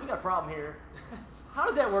 Dawkins, we got a problem here. How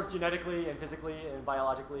does that work genetically and physically and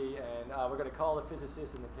biologically? And we're going to call the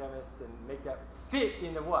physicists and the chemists and make that fit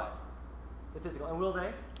into what? The physical. And will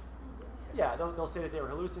they? Yeah, they'll say that they were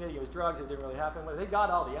hallucinating, it was drugs, it didn't really happen. Well, they got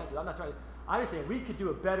all the answers. I'm just saying we could do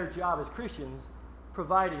a better job as Christians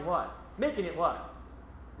providing what? Making it what?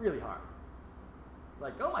 Really hard.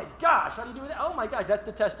 Like, oh my gosh, how do you do that? Oh my gosh, that's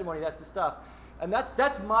the testimony, that's the stuff. And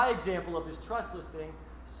that's my example of this trustless thing.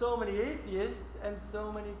 So many atheists and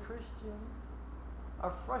so many Christians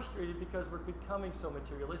are frustrated because we're becoming so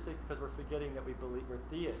materialistic, because we're forgetting that we believe we're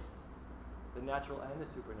theists, the natural and the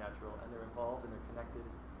supernatural, and they're involved and they're connected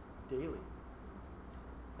daily.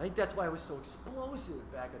 I think that's why it was so explosive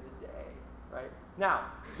back in the day, right? Now,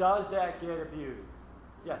 does that get abused?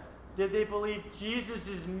 Yeah. Did they believe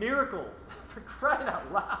Jesus' miracles? For crying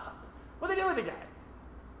out loud. What did they do with the guy?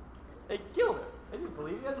 They killed him. They didn't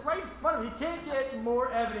believe him. That's right in front of him. You can't get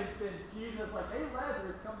more evidence than Jesus, like, hey,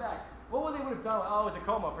 Lazarus, come back. What would they would have done? Oh, it was a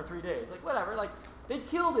coma for 3 days. Like, whatever. Like, they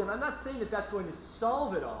killed him. I'm not saying that that's going to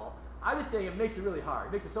solve it all. I'm just saying it makes it really hard.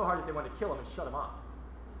 It makes it so hard that they want to kill him and shut him up.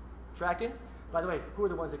 Tracking? By the way, who are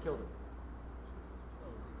the ones that killed him?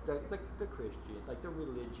 The Christians, like the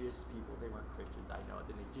religious people. They weren't Christians. I know.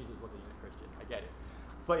 Jesus wasn't even a Christian. I get it.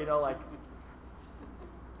 But, like,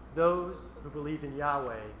 those who believed in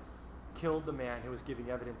Yahweh killed the man who was giving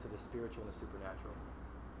evidence of the spiritual and the supernatural.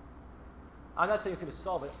 I'm not saying it's going to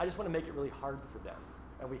solve it. I just want to make it really hard for them.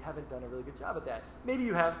 And we haven't done a really good job at that. Maybe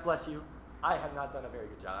you have, bless you. I have not done a very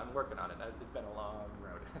good job. I'm working on it. It's been a long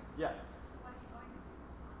road. Yeah. So when are you going to do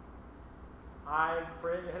this? I'm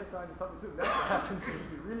praying ahead of time to something soon. That's what happens.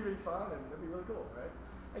 It'll be really, really fun and it'll be really cool, right?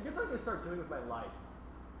 And guess what I'm going to start doing with my life?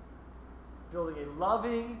 Building a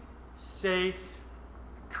loving, safe,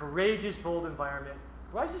 courageous, bold environment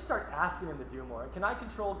where I just start asking him to do more. Can I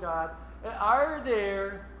control God? And are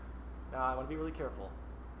there, now I want to be really careful,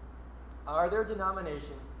 are there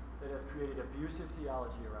denominations that have created abusive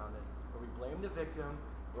theology around this, where we blame the victim,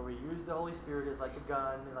 where we use the Holy Spirit as like a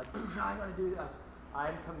gun, and like, I'm going to do that.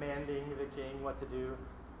 I'm commanding the king what to do.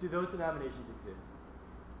 Do those denominations exist?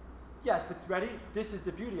 Yes, but ready? This is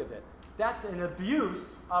the beauty of it. That's an abuse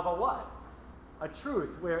of a what? A truth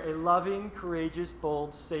where a loving, courageous,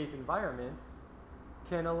 bold, safe environment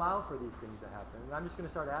can allow for these things to happen. And I'm just going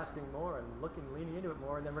to start asking more and leaning into it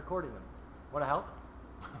more, and then recording them. Want to help?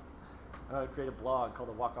 I'm going to create a blog called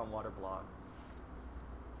the Walk on Water blog.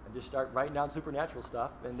 And just start writing down supernatural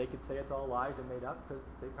stuff, and they could say it's all lies and made up, because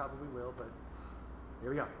they probably will, but here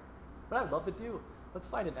we go. What I'd love to do, let's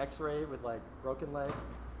find an x-ray with like broken leg,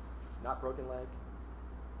 not broken leg,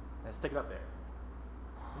 and stick it up there.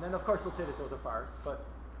 And then of course we'll say that those are farts, but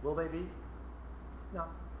will they be? No.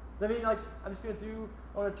 I mean, like, I'm just going to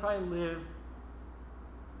I want to try and live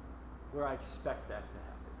where I expect that to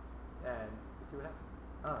happen. And we'll see what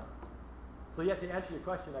happens. So yeah, to answer your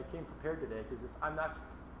question, I came prepared today, because if I'm not,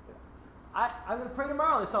 I'm going to pray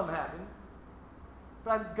tomorrow that something happens.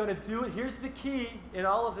 But I'm going to do it. Here's the key in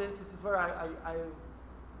all of this. This is where I'm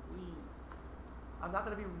not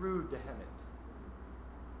going to be rude to Hemet.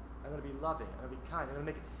 I'm going to be loving. I'm going to be kind. I'm going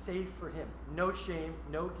to make it safe for him. No shame,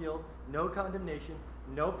 no guilt, no condemnation,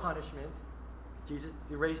 no punishment. Jesus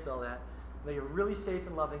erased all that. Make it really safe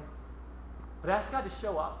and loving. But ask God to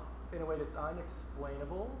show up in a way that's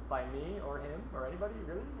unexplainable by me or him or anybody,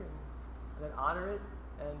 really. And then honor it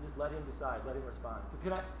and just let him decide. Let him respond.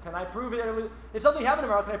 Can I prove it? If something happened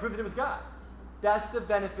tomorrow, can I prove that it was God? That's the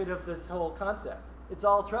benefit of this whole concept. It's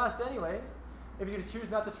all trust anyways. If you're going to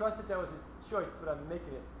choose not to trust it, that was his choice. But I'm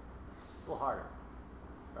making it a little harder,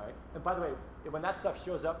 right? And by the way, when that stuff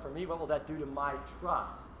shows up for me, what will that do to my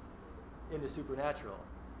trust in the supernatural?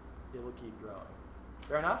 It will keep growing.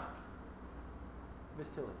 Fair enough? Miss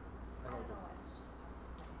Tilly. I don't know why it's just popped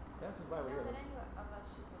in my head. This is why we're Know here. that any of us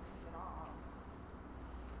should believe at all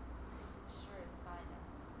is the surest sign of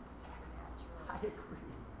supernatural. I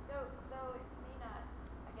agree. So, though it may not,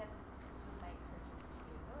 I guess this was my encouragement to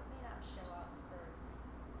you, though it may not show up for,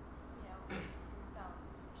 in some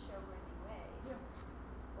show-worthy way,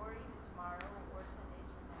 or even tomorrow, or 10 days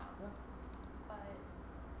from now, but,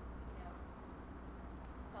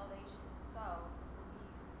 salvation itself, the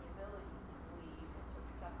belief and the ability to believe and to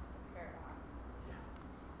accept the paradox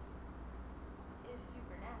is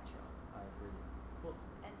supernatural. I agree. Well,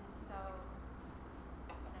 And so,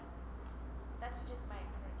 that's just my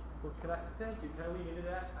encouragement. thank you. Can I lean into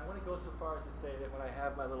that? I want to go so far as to say that when I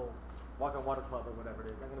have my little Walk on Water Club or whatever it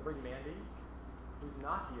is, I'm going to bring Mandy, who's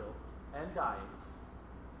not healed and dying.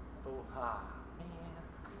 Oh, man.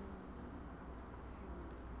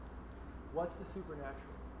 What's the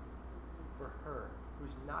supernatural? for her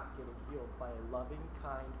who's not getting healed by a loving,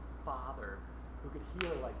 kind Father who could heal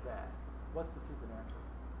her like that, what's the supernatural?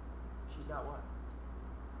 She's not what?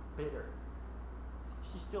 Bitter.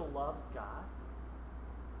 She still loves God.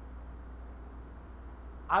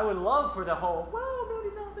 I would love for the whole, wow,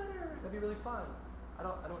 Mandy's all bitter. That'd be really fun. I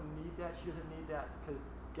don't need that. She doesn't need that because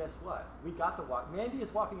guess what? We got to walk. Mandy is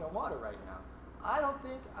walking on water right now. I don't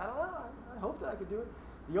know. I hope that I could do it.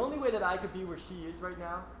 The only way that I could be where she is right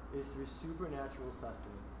now is through supernatural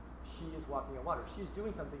sustenance. She is walking on water. She is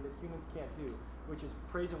doing something that humans can't do, which is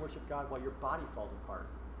praise and worship God while your body falls apart.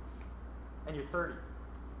 And you're 30.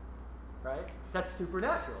 Right? That's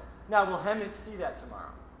supernatural. Now, will Hemmett see that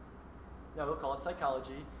tomorrow? Now, he'll call it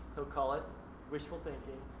psychology. He'll call it wishful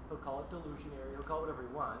thinking. He'll call it delusionary. He'll call it whatever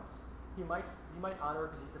he wants. He might honor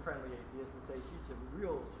her because he's the friendly atheist and say she's a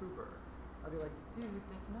real trooper. I'll be like, dude,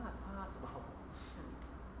 that's not possible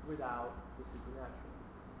without the supernatural.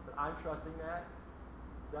 But I'm trusting that.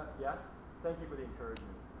 Yes? Thank you for the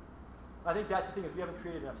encouragement. I think that's the thing is we haven't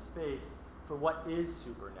created enough space for what is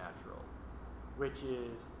supernatural, which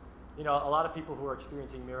is, a lot of people who are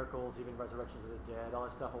experiencing miracles, even resurrections of the dead, all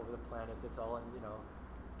that stuff over the planet, that's all in,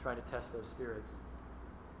 trying to test those spirits.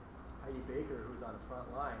 Heidi Baker, who's on the front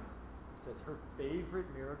lines, says her favorite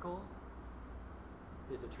miracle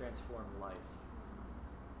is a transformed life.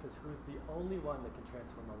 Because who's the only one that can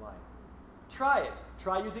transform a life? Try it.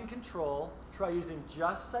 Try using control. Try using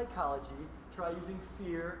just psychology. Try using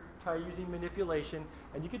fear. Try using manipulation.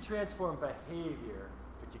 And you can transform behavior,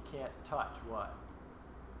 but you can't touch what?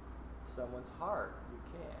 Someone's heart. You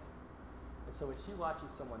can't. And so when she watches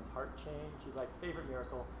someone's heart change, she's like, favorite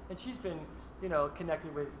miracle. And she's been,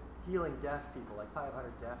 connecting with healing deaf people, like 500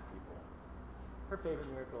 deaf people. Her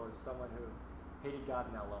favorite miracle is someone who hated God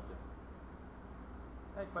and now loves Him.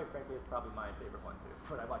 And quite frankly, it's probably my favorite one too.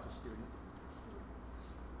 When I watch a student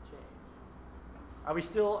change. Are we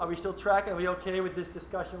still tracking? Are we okay with this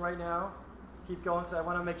discussion right now? Keep going, because I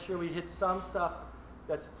want to make sure we hit some stuff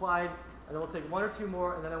that's applied, and then we'll take one or two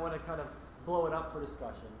more, and then I want to kind of blow it up for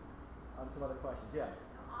discussion on some other questions. Yeah.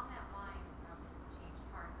 So on that line of changed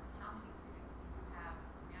hearts, how many students do you have?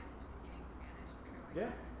 I mean, I teach beginning Spanish, so I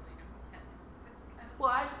Yeah. really don't get this kind of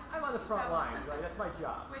Well, thing. I'm on the front lines, right? That's my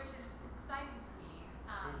job. Which is exciting to me,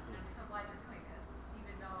 and I'm so glad you're doing this,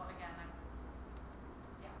 even though, again,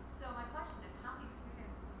 So my question is, how many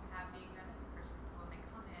students do you have being that it's a Christian school, and they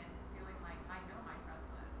come in feeling like, I know my trust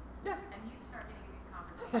list, Yeah. and you start getting in these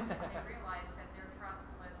conversations, and they realize that their trust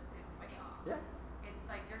list is way off. Yeah. It's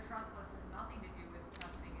like their trust list has nothing to do with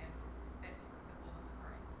trusting in the fullness of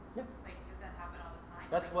Christ. Yeah. Like, does that happen all the time?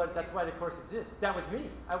 That's why the course exists. That was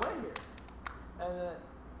me. I went here. And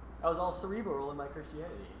I was all cerebral in my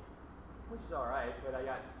Christianity, which is all right, but I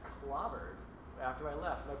got clobbered after I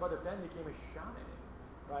left. My brother Ben became a shaman,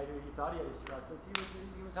 right? He thought he had his trust list.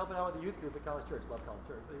 He was helping out with the youth group at College Church. Love College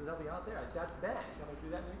Church, but he was helping out there. That's Ben coming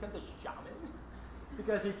through that, and he becomes a shaman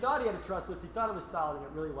because he thought he had a trust list. He thought it was solid, and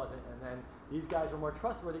it really wasn't. And then these guys were more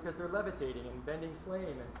trustworthy because they're levitating and bending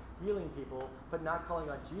flame and healing people, but not calling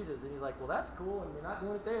on Jesus. And he's like, well, that's cool, and we're not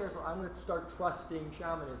doing it there, so I'm going to start trusting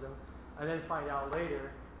shamanism. And then find out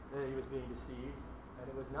later that he was being deceived, and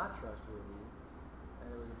it was not trustworthy,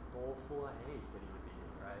 and it was a bowl full of hate that he was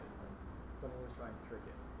eating, right? And someone was trying to trick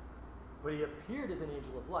him. But he appeared as an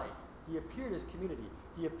angel of light. He appeared as community.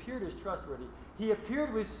 He appeared as trustworthy. He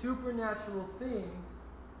appeared with supernatural things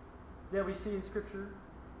that we see in Scripture.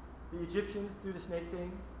 The Egyptians do the snake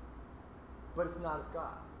thing, but it's not of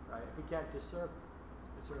God, right? If we can't discern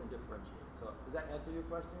and differentiate. So does that answer your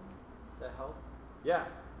question? Does that help? Yeah.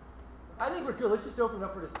 I think we're good. Let's just open it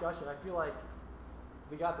up for discussion. I feel like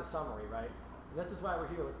we got the summary, right? And this is why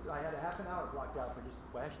we're here. I had a half an hour blocked out for just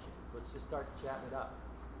questions. Let's just start chatting it up.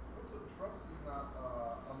 Also, trust is not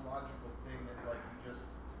a logical thing that you just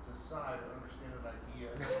decide or understand an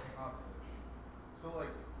idea and accomplish. So I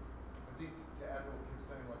think to add what Kim's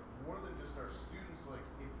saying, more than just our students,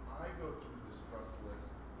 if I go through this trust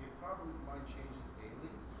list, mine changes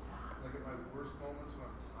daily. Like at my worst moments when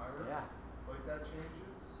I'm tired, that changes.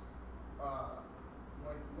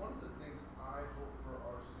 One of the things I hope for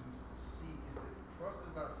our students to see is that trust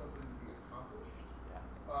is not something to be accomplished,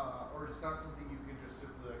 or it's not something you can just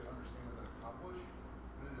simply understand and then accomplish,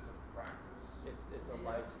 but it is a practice. It's a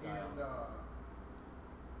lifestyle.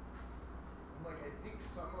 And I think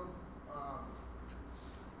some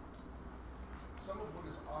of what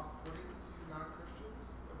is off-putting to non-Christians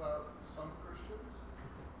about some Christians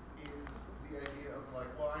is the idea of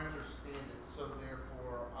well, I understand it, so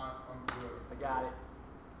therefore I'm good. I got it.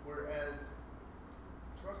 Whereas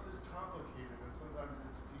trust is complicated, and sometimes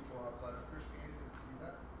it's people outside of Christianity that see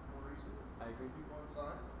that more easily. I agree. People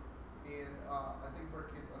inside, and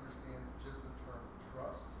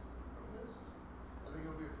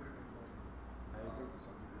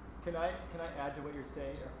Can I add to what you're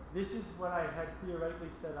saying? Yeah. This is what I had theoretically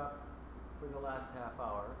set up for the last half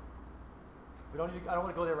hour. I don't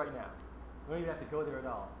want to go there right now. We don't even have to go there at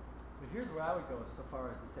all. But here's where I would go so far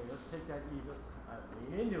as to say, let's take that ego,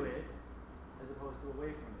 lean into it, as opposed to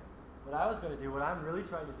away from it. What I was going to do, what I'm really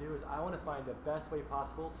trying to do, is I want to find the best way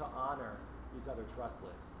possible to honor these other trust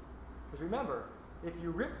lists. Because remember, if you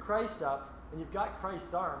rip Christ up and you've got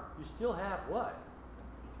Christ's arm, you still have what?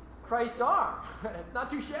 Christ's arm. It's not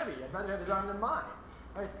too shabby. I'd rather have his arm than mine.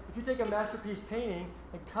 Right? If you take a masterpiece painting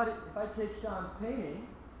and cut it, if I take Sean's painting,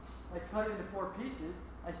 I cut it into 4 pieces,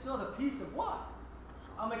 I still have a piece of what?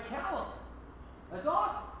 A McCallum. That's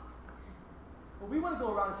awesome. But we want to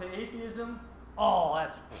go around and say atheism, oh,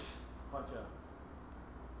 that's a bunch of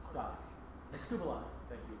stuff. Escubala.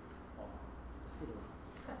 Thank you. Oh, Escubala.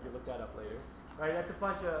 You look that up later. Right? That's a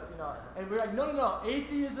bunch of, and we're like, no.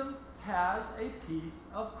 Atheism has a piece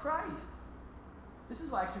of Christ. This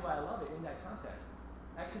is actually why I love it in that context.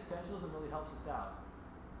 Existentialism really helps us out.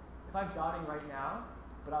 If I'm doubting right now,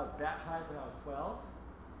 but I was baptized when I was 12,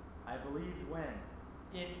 I believed when?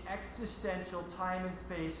 In existential time and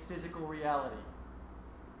space physical reality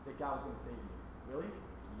that God was going to save me. Really?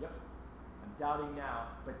 Yep. I'm doubting now,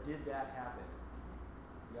 but did that happen?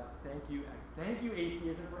 Yep. Thank you,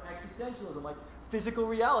 atheism, for existentialism. Like, physical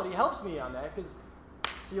reality helps me on that, because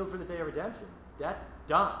sealed for the day of redemption. That's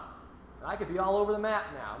done. And I could be all over the map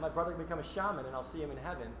now. My brother can become a shaman, and I'll see him in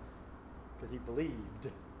heaven, because he believed.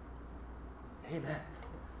 Amen.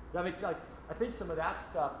 That makes, like, I think some of that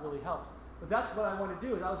stuff really helps. But that's what I want to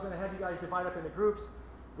do, is I was going to have you guys divide up into groups.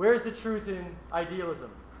 Where's the truth in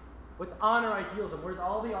idealism? Let's honor idealism. Where's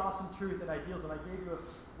all the awesome truth in idealism? I gave you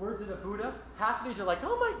words of the Buddha. Half of these are like,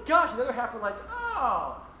 oh my gosh. The other half are like,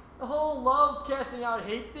 oh, the whole love casting out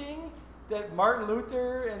hate thing that Martin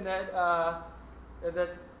Luther and that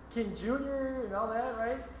King Jr. and all that,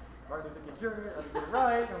 right? Martin Luther King Jr. Let me get it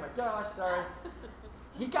right. Oh my gosh, sorry.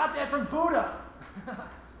 He got that from Buddha.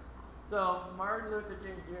 So Martin Luther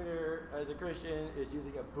King Jr. as a Christian is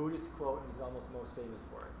using a Buddhist quote, and he's almost most famous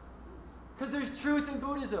for it. Because there's truth in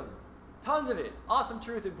Buddhism. Tons of it. Awesome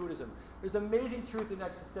truth in Buddhism. There's amazing truth in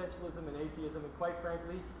existentialism and atheism, and quite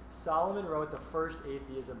frankly, Solomon wrote the first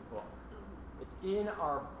atheism book. It's in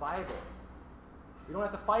our Bible. We don't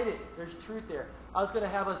have to fight it. There's truth there. I was going to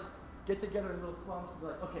have us get together in little clumps and be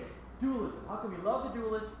like, okay, dualism. How can we love the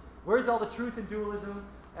dualists? Where's all the truth in dualism?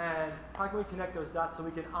 And how can we connect those dots so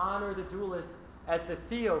we can honor the dualists at the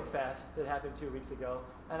Theo Fest that happened 2 weeks ago?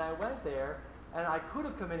 And I went there, and I could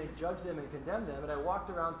have come in and judged them and condemned them, and I walked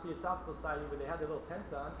around Theosophical Society where they had their little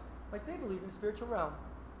tents on, like they believe in the spiritual realm.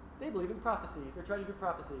 They believe in prophecy. They're trying to do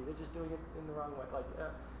prophecy. They're just doing it in the wrong way.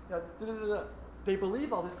 They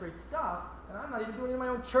believe all this great stuff, and I'm not even doing it in my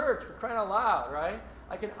own church, for crying out loud, right?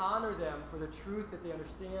 I can honor them for the truth that they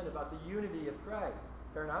understand about the unity of Christ.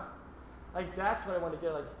 Fair enough? Like, that's what I want to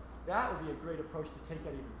get. Like, that would be a great approach to take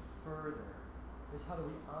that even further. Is how do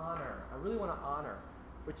we honor? I really want to honor,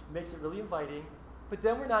 which makes it really inviting. But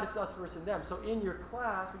then we're not, it's us versus them. So in your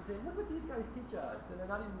class, we can say, look what these guys teach us. And they're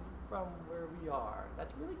not even from where we are.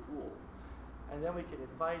 That's really cool. And then we can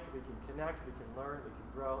invite, we can connect, we can learn, we can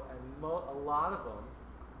grow. And a lot of them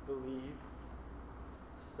believe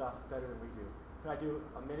stuff better than we do. Can I do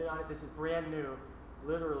a minute on it? This is brand new,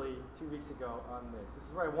 literally 2 weeks ago on this. This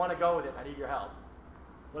is where I want to go with it. I need your help.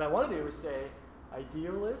 What I want to do is say,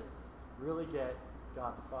 idealists really get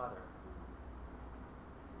God the Father.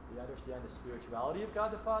 They understand the spirituality of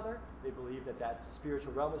God the Father. They believe that that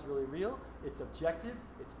spiritual realm is really real. It's objective.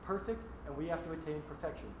 It's perfect. And we have to attain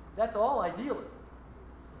perfection. That's all idealism.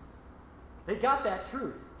 They got that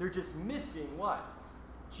truth. They're just missing what?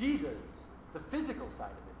 Jesus, the physical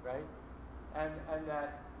side of it, right? And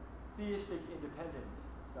that theistic independent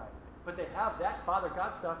side of it. But they have that Father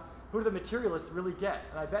God stuff. Who do the materialists really get?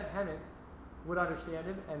 And I bet Hennett would understand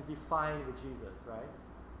him and be fine with Jesus, right?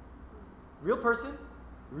 Real person,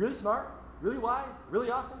 really smart, really wise, really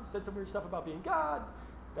awesome. Said some weird stuff about being God.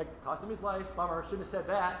 That cost him his life. Bummer, shouldn't have said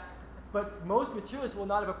that. But most materialists will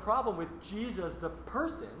not have a problem with Jesus, the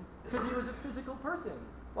person, because he was a physical person,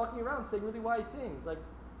 walking around saying really wise things, like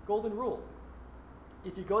golden rule.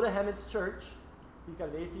 If you go to Hemet's church, he's got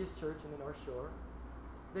an atheist church in the North Shore,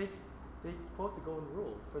 they quote the golden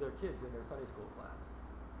rule for their kids in their Sunday school class.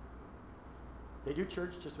 They do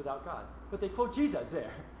church just without God. But they quote Jesus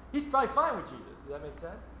there. He's probably fine with Jesus. Does that make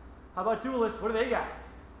sense? How about dualists? What do they got?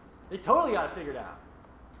 They totally got it figured out.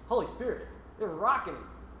 Holy Spirit. They're rocking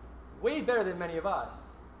it. Way better than many of us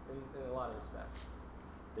in a lot of respects.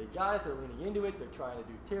 They got it. They're leaning into it. They're trying to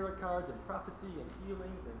do tarot cards and prophecy and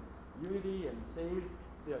healings and unity and save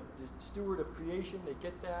the steward of creation. They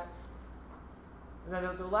get that. And then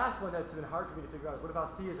the last one that's been hard for me to figure out is, what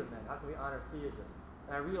about theism then? How can we honor theism?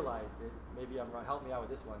 And I realized it. Maybe I'm wrong. Help me out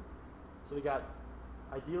with this one. So we got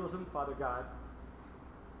idealism, Father God.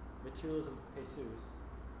 Materialism, Jesus.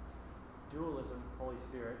 Dualism, Holy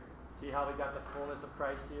Spirit. See how we got the fullness of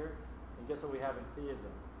Christ here? And guess what we have in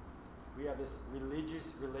theism? We have this religious,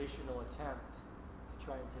 relational attempt to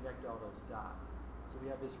try and connect all those dots. So we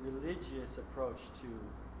have this religious approach to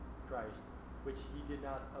Christ, which he did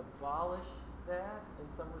not abolish that in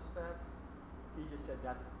some respects. He just said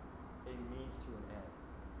that's a means to an end.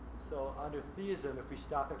 So under theism, if we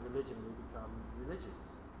stop at religion, we become religious.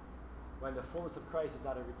 When the fullness of Christ is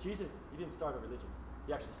not a Jesus, he didn't start a religion.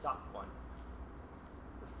 He actually stopped one.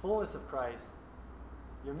 The fullness of Christ,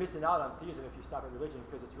 you're missing out on theism if you stop at religion,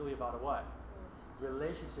 because it's really about a what?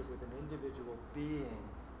 Relationship with an individual being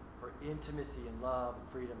for intimacy and love and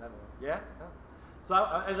freedom. Yeah? So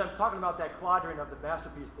as I'm talking about that quadrant of the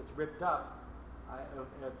masterpiece that's ripped up,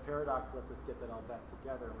 in a paradox lets us get that all back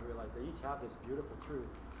together and we realize they each have this beautiful truth.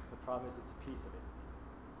 The problem is it's a piece of it.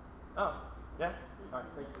 Oh, yeah? All right,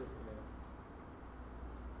 thank you for listening.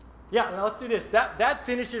 Yeah, now let's do this. That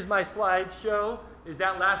finishes my slideshow, is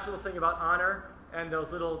that last little thing about honor and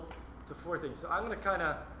those little four things. So I'm going to kind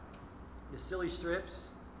of, the silly strips,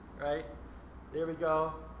 right? There we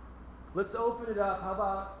go. Let's open it up. How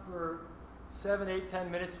about for 7, 8,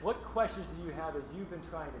 10 minutes? What questions do you have as you've been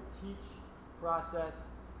trying to teach, process,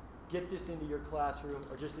 get this into your classroom,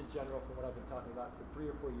 or just in general from what I've been talking about for 3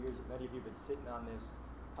 or 4 years, and many of you have been sitting on this.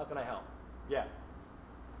 How can I help? Yeah.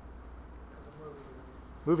 As a movie guy.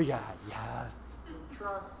 Movie guy, yeah. The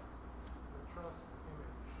trust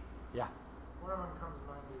image. Yeah. One of them comes to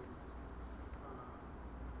mind is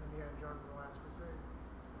Indiana Jones and the Last Crusade.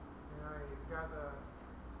 You know, he's got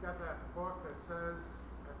that book that says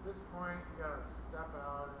at this point you gotta step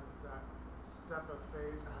out, and it's that step of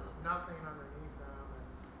faith, and there's nothing underneath them, and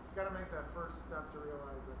he's gotta make that first step to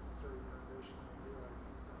realize that sturdy foundation and realize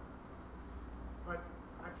he's stepping on something. But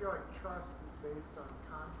I feel like trust is based on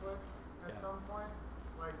conflict at some point.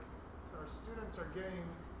 Like, so our students are getting,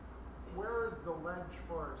 where is the ledge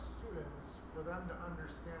for our students for them to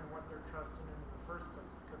understand what they're trusting in the first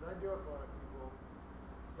place? Because I deal with a lot of people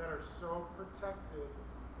that are so protected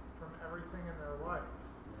from everything in their life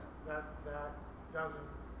that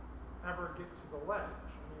doesn't ever get to the ledge.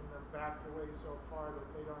 I mean, they're backed away so far that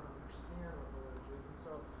they don't understand what the ledge is. And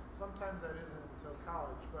so sometimes that isn't until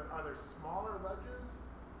college. But are there smaller ledges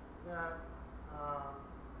that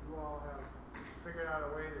you all have figured out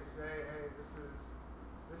a way to say, hey,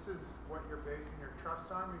 this is what you're basing your trust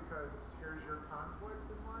on because here's your conflict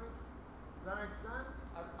in life? Does that make sense?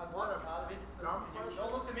 I'm walking out of it, so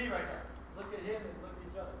don't look to me right now. Look at him and look at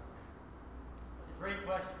each other. That's a great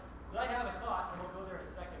question. But I have a thought, and we'll go there in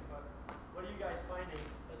a second, but what are you guys finding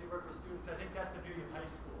as we work with students? I think that's the beauty of high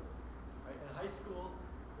school. Right? In high school,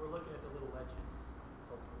 we're looking at the little ledges,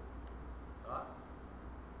 hopefully. Thoughts?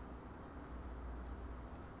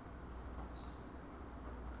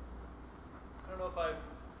 I don't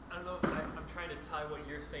know if I'm trying to tie what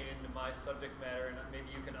you're saying into my subject matter, and maybe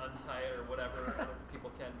you can untie it or whatever, other people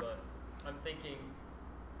can, but I'm thinking,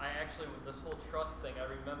 I actually, with this whole trust thing, I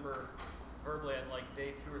remember verbally on like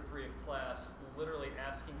day 2 or 3 of class, literally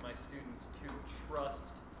asking my students to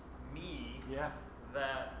trust me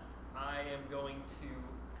that I am going to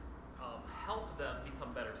help them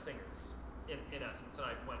become better singers, in essence, and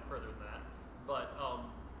I went further than that,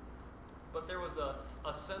 but there was a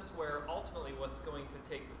sense where ultimately what's going to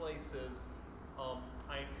take place is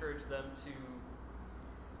I encourage them to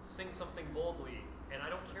sing something boldly, and I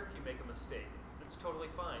don't care if you make a mistake. It's totally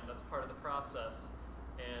fine. That's part of the process.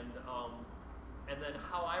 And then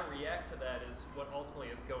how I react to that is what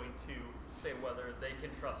ultimately is going to say whether they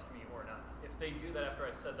can trust me or not. If they do that after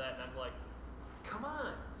I said that, and I'm like, come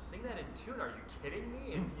on, sing that in tune. Are you kidding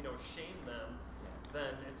me? And shame them.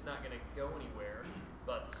 Then it's not going to go anywhere.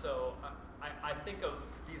 But so I think of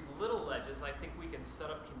these little ledges. I think we can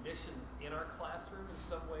set up conditions in our classroom in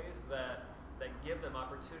some ways that give them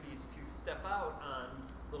opportunities to step out on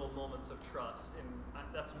little moments of trust. And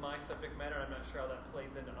that's my subject matter. I'm not sure how that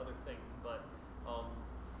plays into other things, but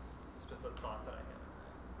it's just a thought that I had on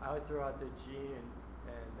that. I would throw out that Gene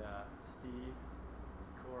and Steve,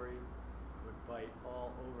 Corey would bite all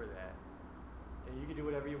over that. And you can do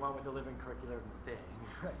whatever you want with the living curriculum thing,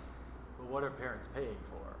 right? But what are parents paying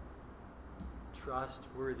for?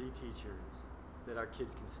 Trustworthy teachers that our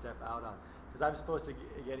kids can step out on. Because I'm supposed to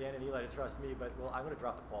get Ann and Eli to trust me, but I'm going to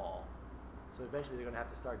drop the ball. So eventually they're going to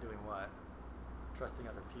have to start doing what? Trusting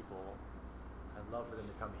other people. I'd love for them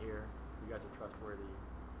to come here. You guys are trustworthy.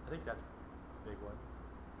 I think that's a big one.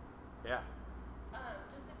 Yeah.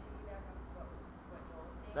 Just to piggyback off what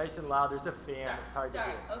Nice and loud. There's a fan. It's hard to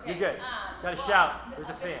Sorry. hear. Okay. You're good. Gotta Well, shout. There's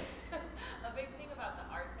a big, fan. a big thing about the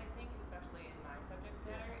arts, I think, especially in my subject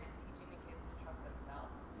Yeah. matter, is teaching the kids to trust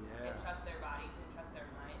themselves Yeah. and trust their bodies and trust their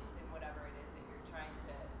minds and whatever it is that you're trying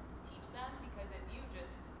to teach them. Because if you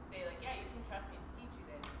just say like, yeah, you can trust me to teach you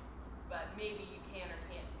this, but maybe you can or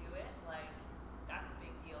can't do it, like that's a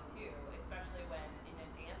big deal too. Especially when in a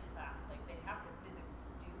dance class, like they have to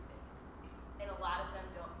physically do things. And a lot of them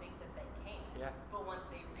don't think that they can. Yeah. But once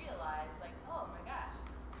they realize, like, oh my gosh,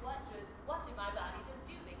 what did my body just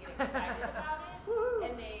do? They get excited about it,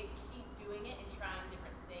 and they keep doing it and trying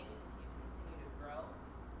different things as you continue to grow.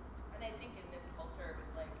 And I think in this culture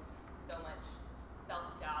with like so much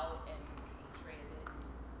self-doubt and hatred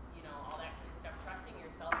and all that kind of stuff, trusting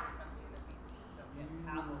yourself is something that these kids don't get to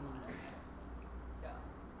have a lot of. I don't think. So.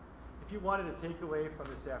 If you wanted a takeaway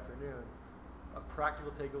from this afternoon, a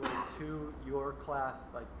practical takeaway to your class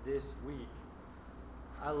like this week,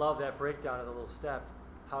 I love that breakdown of the little step.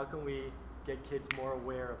 How can we get kids more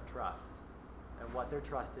aware of trust and what they're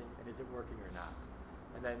trusting and is it working or not?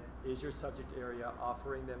 And then is your subject area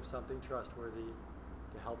offering them something trustworthy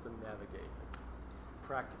to help them navigate?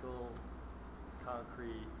 Practical,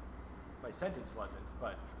 concrete. My sentence wasn't,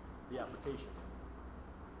 but the application.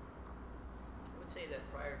 I would say that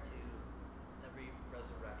prior to every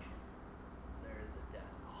resurrection, there is a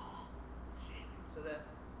death. So that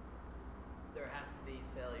there has to be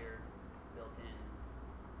failure built in.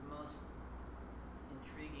 The most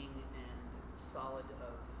intriguing and solid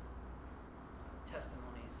of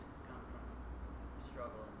testimonies come from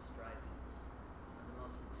struggle and strife. The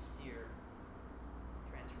most sincere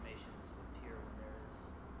transformations appear when there is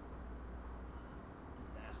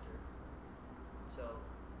disaster. So,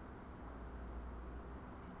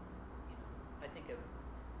 I think of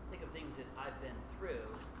things that I've been through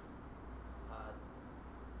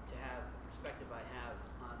to have the perspective I have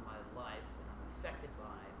on my life, and I'm affected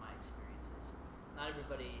by my experiences. Not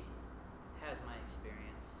everybody has my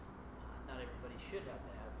experience. Not everybody should have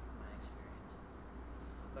to have my experience.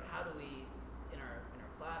 But how do we, in our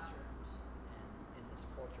classrooms and in this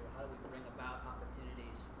culture, how do we bring about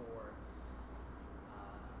opportunities for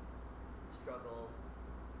struggle,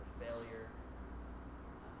 for failure,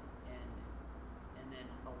 and then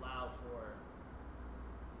allow for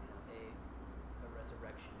a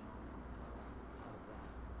resurrection moment out of that.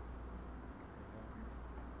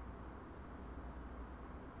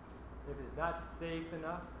 If it's not safe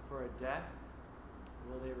enough for a death,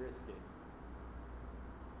 will they risk it?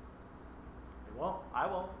 They won't. I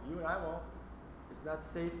won't. You and I won't. If it's not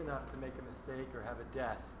safe enough to make a mistake or have a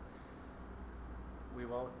death, we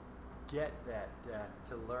won't get that death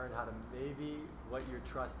to learn how to maybe what you're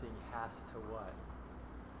trusting has to what?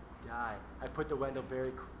 Die. I put the Wendell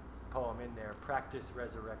Berry poem in there. Practice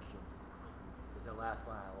resurrection. Is the last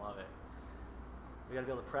line. I love it. We got to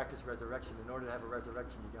be able to practice resurrection. In order to have a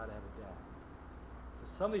resurrection, you got to have a death. So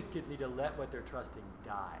some of these kids need to let what they're trusting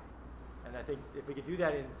die. And I think if we could do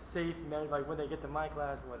that in safe manner, like when they get to my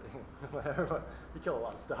class, whatever, we kill a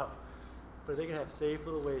lot of stuff. But if they can have safe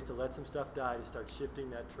little ways to let some stuff die to start shifting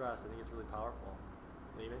that trust, I think it's really powerful.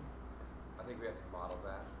 Lehman? I think we have to model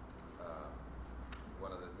that. One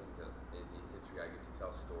of the things that in history I get to tell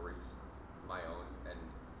stories, my own and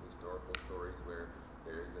historical stories, where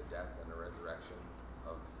there is a death and a resurrection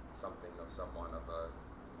of something, of someone, of a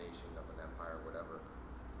nation, of an empire, whatever.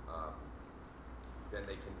 Then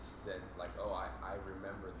they can say like, oh, I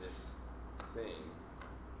remember this thing,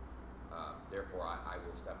 therefore I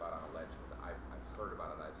will step out on a ledge because I've heard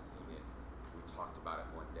about it, I've seen it, we talked about it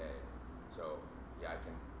one day. So yeah, I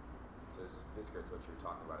can. So this goes what you're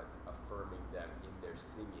talking about. It's affirming them in their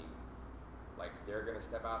singing. Like they're going to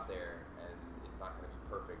step out there and it's not going to be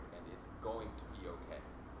perfect and it's going to be okay.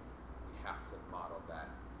 We have to model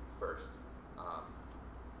that first.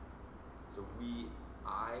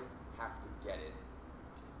 I have to get it,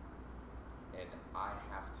 and I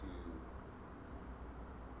have to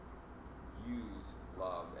use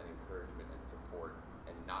love and encouragement and support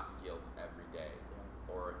and not guilt every day,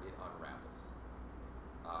 or it unravels.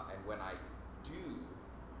 And when I do,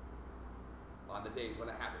 on the days when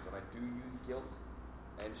it happens, when I do use guilt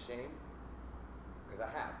and shame, because I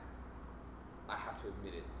have to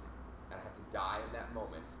admit it, and I have to die in that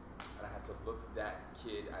moment, and I have to look that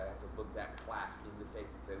kid, I have to look that class in the face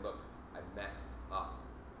and say, look, I messed up.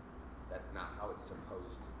 That's not how it's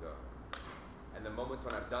supposed to go. And the moments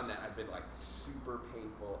when I've done that, I've been like super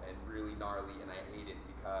painful and really gnarly, and I hate it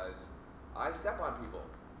because I step on people.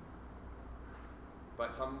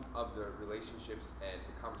 But some of the relationships and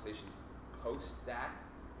the conversations post that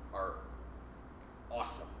are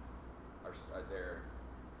awesome.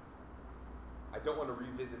 I don't want to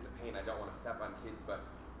revisit the pain. I don't want to step on kids, but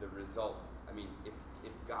the result. I mean,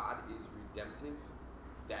 if God is redemptive,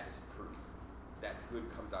 that is proof that good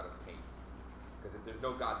comes out of pain. Because if there's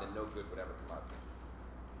no God, then no good would ever come out of pain.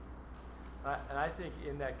 And I think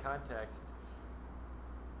in that context,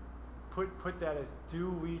 put that as, do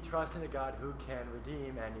we trust in a God who can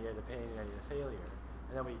redeem any of the pain and any of the failure?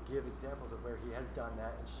 And then we give examples of where he has done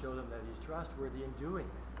that and show them that he's trustworthy in doing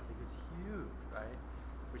it. I think it's huge, right?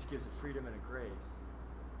 Which gives a freedom and a grace.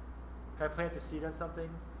 Can I plant the seed on something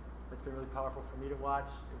that's been really powerful for me to watch,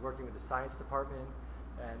 working with the science department,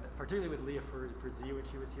 and particularly with Leah for Z when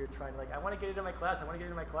she was here, trying to I want to get into my class, what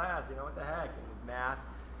the heck, and math.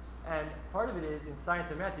 And part of it is, in science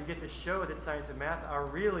and math, you get to show that science and math are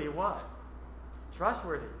really what?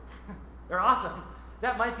 Trustworthy. They're awesome.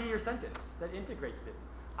 That might be your sentence that integrates this.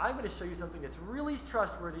 I'm going to show you something that's really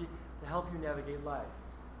trustworthy to help you navigate life.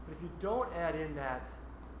 But if you don't add in that,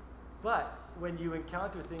 but when you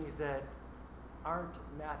encounter things that aren't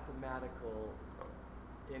mathematical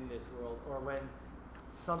in this world, or when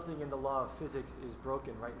something in the law of physics is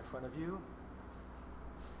broken right in front of you,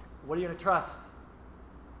 what are you going to trust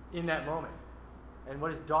in that moment? And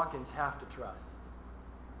what does Dawkins have to trust?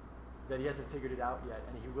 That he hasn't figured it out yet,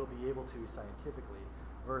 and he will be able to scientifically,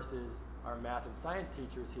 versus our math and science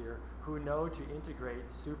teachers here who know to integrate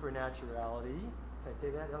supernaturality. Can I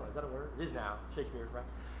say that? I don't know, is that a word? It is now. Shakespeare, right?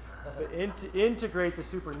 But integrate the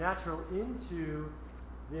supernatural into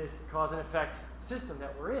this cause and effect system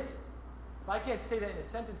that we're in. If I can't say that in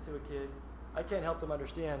a sentence to a kid, I can't help them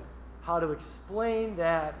understand how to explain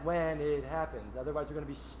that when it happens. Otherwise, they're going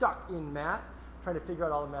to be stuck in math, trying to figure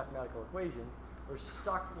out all the mathematical equations, or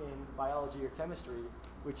stuck in biology or chemistry,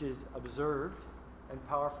 which is observed and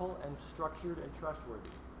powerful and structured and trustworthy.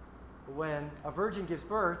 When a virgin gives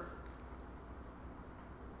birth,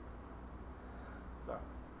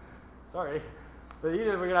 sorry, but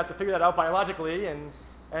either we're going to have to figure that out biologically, and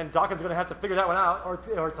Dawkins is going to have to figure that one out,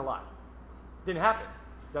 or it's a lie. Didn't happen.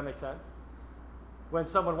 Does that make sense? When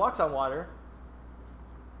someone walks on water,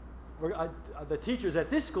 the teachers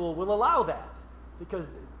at this school will allow that, because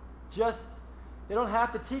they don't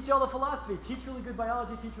have to teach all the philosophy, teach really good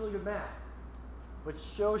biology, teach really good math, but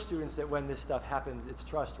show students that when this stuff happens, it's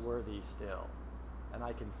trustworthy still, and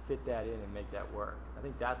I can fit that in and make that work. I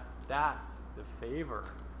think that's the favor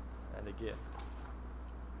and the gift.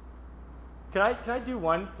 Can I do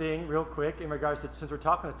one thing real quick in regards to, since we're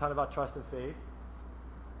talking a ton about trust and faith?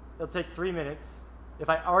 It'll take 3 minutes. Did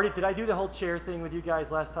I do the whole chair thing with you guys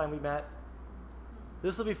last time we met?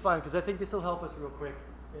 This will be fun, because I think this will help us real quick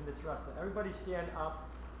in the trust. Everybody stand up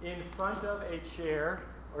in front of a chair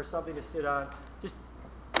or something to sit on. Just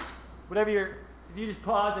if you just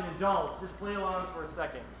pause and indulge, just play along for a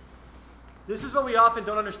second. This is what we often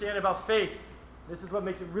don't understand about faith. This is what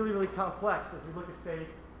makes it really, really complex as we look at faith.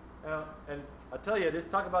 And I'll tell you,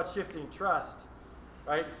 talk about shifting trust.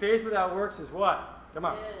 Right? Faith without works is what? Come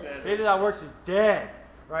on. Dead. Faith without works is dead.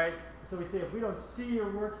 Right? So we say, if we don't see your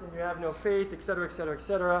works, then you have no faith, etc., etc.,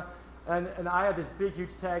 etc. And I have this big, huge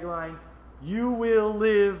tagline: you will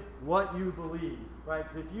live what you believe. Right?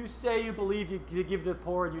 Because if you say you believe you give to the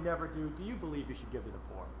poor and you never do you believe you should give to the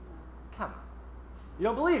poor? Come on. You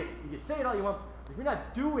don't believe it. You can say it all you want. If you're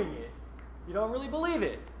not doing it, you don't really believe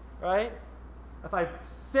it. Right? If I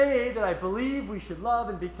say that I believe we should love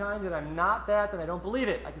and be kind, that I'm not that, then I don't believe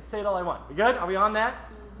it. I can say it all I want. We good? Are we on that?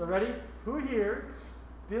 So ready? Who here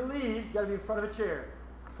believes, you got to be in front of a chair.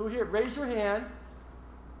 Who here, raise your hand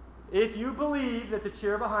if you believe that the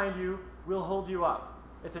chair behind you will hold you up.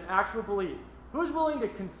 It's an actual belief. Who's willing to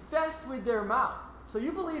confess with their mouth? So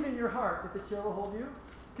you believe in your heart that the chair will hold you?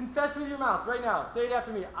 Confess with your mouth right now. Say it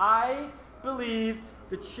after me. I believe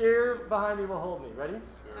the chair behind me will hold me. Ready?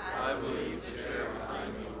 I believe the chair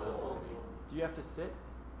behind me will hold me. Do you have to sit?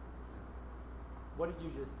 What did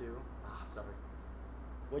you just do? Sorry.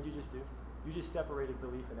 What did you just do? You just separated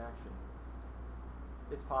belief and action.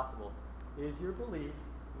 It's possible. Is your belief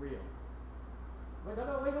real? Wait,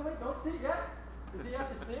 don't sit yet. Does he have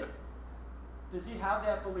to sit? Does he have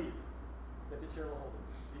that belief that the chair will hold him?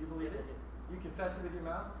 Do you believe Yes, it? I do. You confess it with your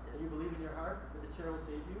mouth, and you believe in your heart that the chair will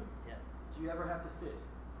save you? Yes. Do you ever have to sit?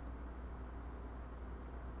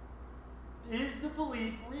 Is the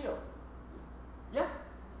belief real? Yeah.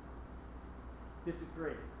 This is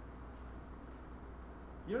grace.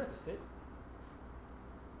 You don't have to sit.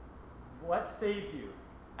 What saves you?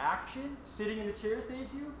 Action? Sitting in the chair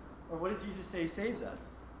saves you? Or what did Jesus say saves us?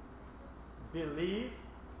 Believe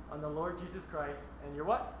on the Lord Jesus Christ, and you're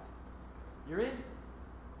what? You're in.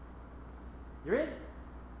 You're in.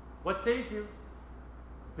 What saves you?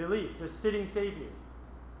 Belief. Does sitting save you?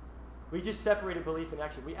 We just separated belief and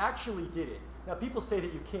action. We actually did it. Now, people say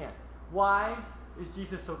that you can't. Why is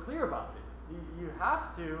Jesus so clear about this? You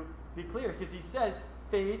have to be clear because he says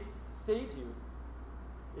faith saves you.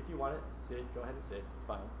 If you want to sit, go ahead and sit. It's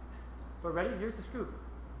fine. But ready? Here's the scoop.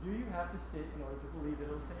 Do you have to sit in order to believe that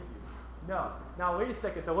it'll save you? No. Now, wait a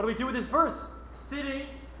second, though. What do we do with this verse? Sitting,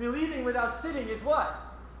 believing without sitting is what?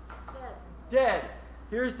 Dead.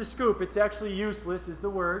 Here's the scoop. It's actually useless, is the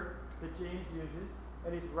word that James uses.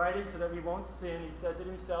 And he's writing so that we won't sin. He says it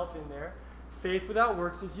himself in there. Faith without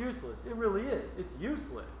works is useless. It really is. It's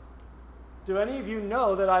useless. Do any of you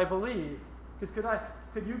know that I believe? Because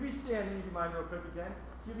could you be standing, if you mind real quick again?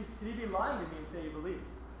 Could you be lying to me and say you believe?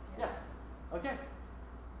 Yeah. Okay.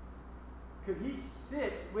 Could he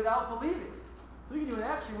sit without believing? So he can do an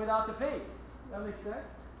action without the faith. That makes sense?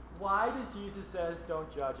 Why does Jesus says don't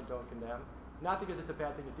judge and don't condemn? Not because it's a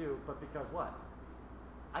bad thing to do, but because what?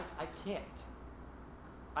 I can't.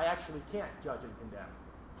 I actually can't judge and condemn.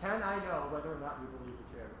 Can I know whether or not you believe the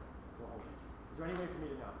chair will hold you? Is there any way for me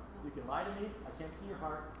to know? You can lie to me. I can't see your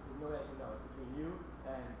heart. There's no way I can know it between you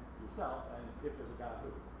and yourself, and if there's a God,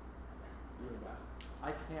 who? You and God.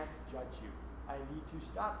 I can't judge you. I need to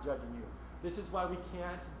stop judging you. This is why we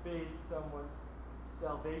can't base someone's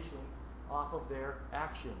salvation off of their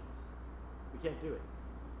actions. We can't do it.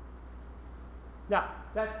 Now,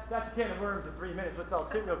 that's a can of worms in 3 minutes. Let's all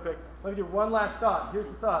sit real quick. Let me do one last thought. Here's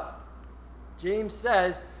the thought. James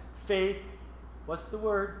says, faith, what's the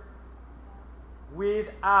word?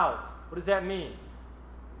 Without. What does that mean?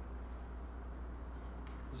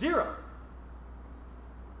 Zero.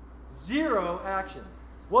 Zero action.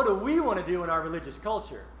 What do we want to do in our religious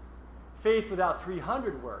culture? Faith without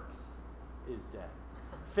 300 works is dead.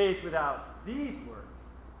 Faith without these works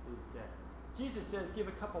is dead. Jesus says, give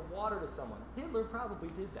a cup of water to someone. Hitler probably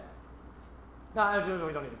did that. No,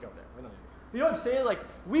 we don't need to go there. We don't need to. You know what I'm saying? Like,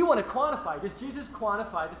 we want to quantify. Does Jesus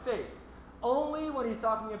quantify the faith? Only when he's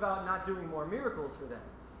talking about not doing more miracles for them.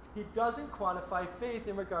 He doesn't quantify faith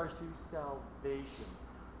in regards to salvation.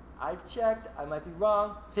 I've checked. I might be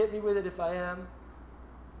wrong. Hit me with it if I am.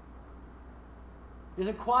 He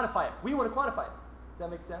doesn't quantify it. We want to quantify it. Does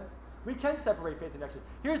that make sense? We can separate faith and action.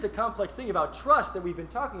 Here's the complex thing about trust that we've been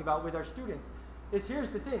talking about with our students. Here's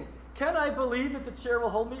the thing. Can I believe that the chair will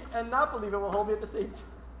hold me and not believe it will hold me at the same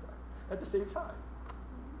time?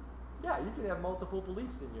 Yeah, you can have multiple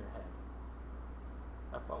beliefs in your head.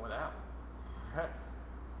 Have fun with that one.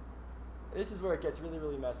 This is where it gets really,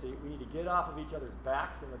 really messy. We need to get off of each other's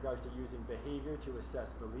backs in regards to using behavior to assess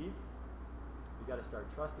belief. We've got to start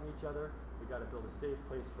trusting each other. We've got to build a safe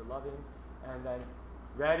place for loving. And then,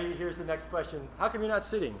 ready? Here's the next question. How come you're not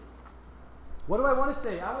sitting? What do I want to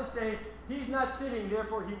say? I want to say, he's not sitting,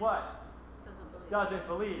 therefore he what? Doesn't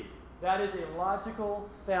believe. That is a logical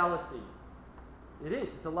fallacy. It is.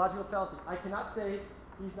 It's a logical fallacy. I cannot say,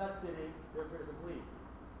 he's not sitting, therefore he doesn't believe.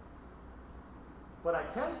 What I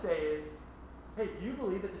can say is, hey, do you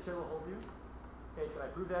believe that the chair will hold you? Okay, can I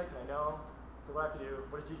prove that? Can I know? So what I have to do?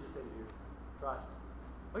 What did Jesus say to do? Trust.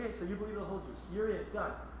 Okay, so you believe it'll hold you. You're in.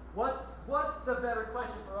 Done. What's the better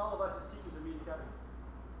question for all of us as teachers of Media Academy?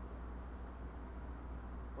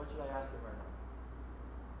 What should I ask him right now?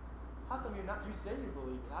 How come you're not? You say you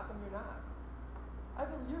believe. How come you're not? I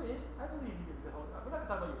believe you're in. I believe you can hold. We're not going to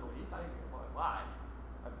talk about your belief. I didn't why.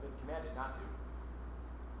 I've been commanded not to.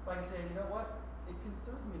 But I can say, you know what? It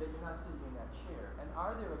concerns me that you're not sitting in that chair. And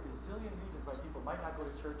are there a gazillion reasons why people might not go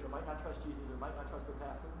to church or might not trust Jesus or might not trust their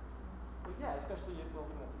pastor? Well, yeah, especially if, well,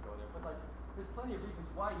 we don't have to go there. But, like, there's plenty of reasons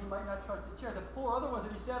why he might not trust his chair. The 4 other ones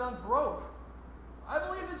that he sat on broke. I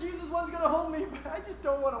believe that Jesus one's going to hold me, but I just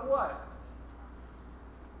don't want to what?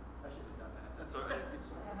 I should have done that. That's all right.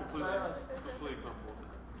 It's completely comfortable.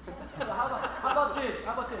 So how about this?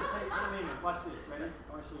 How about this? Hey, watch this. Ready? I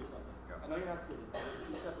want to show you something. I know you're not sitting.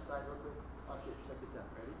 Can you step aside real quick? Watch this. Check this out.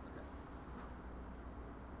 Ready? Okay.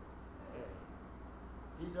 Hey.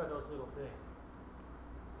 These are those little things.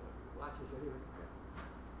 Watch this. Ready? Okay.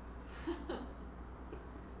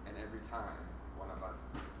 And every time one of us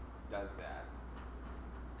does that,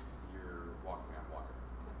 you're walking on water.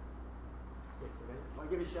 Okay, so ready? Want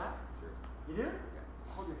to give it a shot? Sure. You do? Yeah.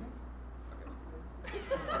 Hold your hand. Okay.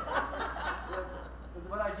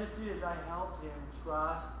 What I just did is I helped him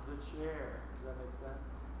trust the chair. Does that make sense?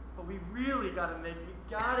 But we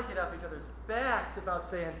gotta get off each other's backs about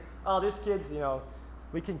saying, oh, this kid's,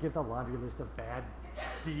 we can give the laundry list of bad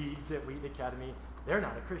deeds at Wheaton Academy. They're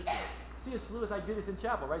not a Christian. C.S. Lewis, I did this in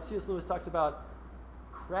chapel, right? C.S. Lewis talks about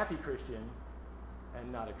crappy Christian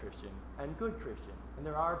and not a Christian, and good Christian. And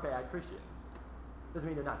there are bad Christians. Doesn't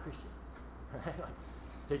mean they're not Christians. Right? Like,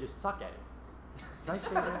 they just suck at it. Did I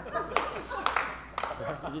say that?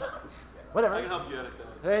 You just, whatever. I can help you edit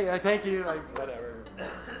that. Hey, thank you. Whatever.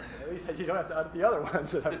 At least you don't have to edit the other ones.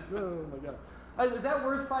 Oh my God. Is that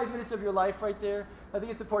worth 5 minutes of your life right there? I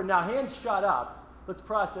think it's important. Now, hands shot up. Let's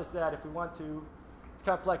process that if we want to. It's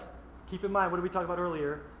complex. Keep in mind, what did we talk about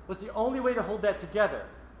earlier? What's the only way to hold that together?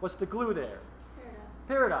 What's the glue there?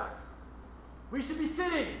 Paradox. We should be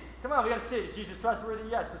sitting. Come on, we got to sit. Is Jesus trustworthy?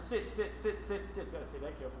 Yes. So sit. Got to say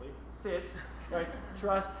that carefully. Sit. Right?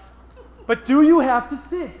 Trust. But do you have to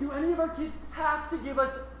sit? Do any of our kids have to give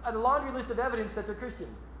us a laundry list of evidence that they're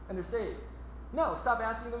Christians and they're saved? No. Stop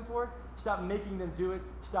asking them for it. Stop making them do it.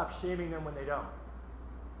 Stop shaming them when they don't.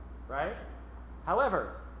 Right?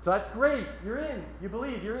 However, so that's grace. You're in. You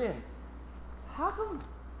believe. You're in. How come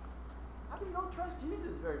you don't trust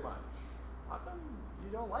Jesus very much? How come you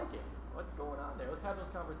don't like him? What's going on there? Let's have those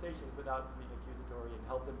conversations without being accusatory and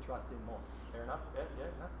help them trust him more. Fair enough? Yeah,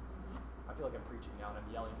 enough? I feel like I'm preaching now and I'm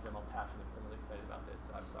yelling because I'm all passionate because I'm really excited about this.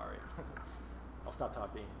 So I'm sorry. I'll stop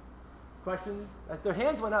talking. Questions? Their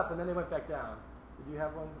hands went up and then they went back down. Did you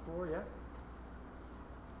have one before? Yeah?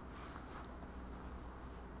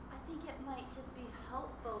 I think it might just be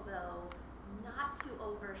helpful, though, not to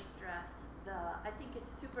overstress I think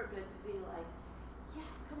it's super good to be like, yeah,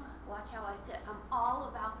 come on, watch how I sit. I'm all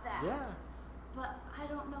about that. Yeah. But I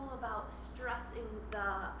don't know about stressing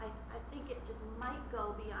I think it just might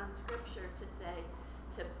go beyond Scripture to say,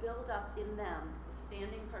 to build up in them, the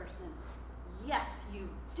standing person, yes, you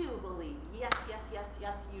do believe. Yes,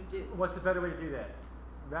 you do. What's the better way to do that?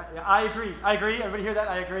 Right? Yeah, I agree. Everybody hear that?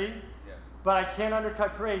 I agree? Yes. But I can't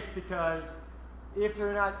undercut grace because this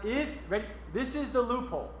is the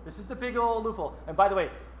loophole. This is the big old loophole. And by the way,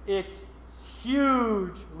 it's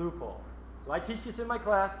huge loophole. So I teach this in my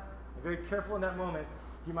class. I'm very careful in that moment.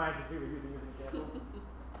 Do you mind if we were using this example? Do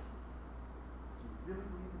you really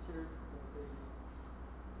believe the chair is going to save you?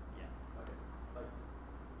 Yeah. Okay. Like,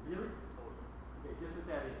 really? Totally. Okay, just what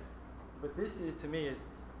that is. What this is to me is,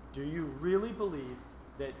 do you really believe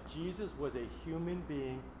that Jesus was a human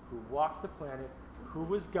being who walked the planet, who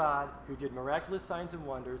was God, who did miraculous signs and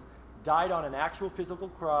wonders, died on an actual physical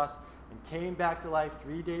cross, and came back to life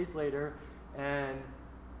 3 days later, and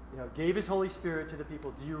gave his Holy Spirit to the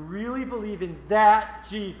people? Do you really believe in that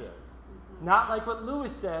Jesus? Mm-hmm. Not like what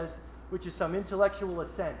Lewis says, which is some intellectual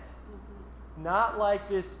assent. Mm-hmm. Not like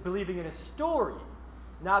this believing in a story,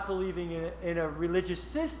 not believing in a religious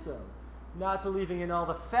system, not believing in all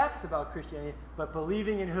the facts about Christianity, but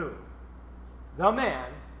believing in who? The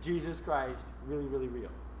man, Jesus Christ, really, really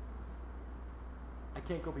real. I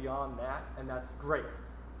can't go beyond that, and that's grace.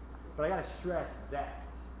 But I got to stress that.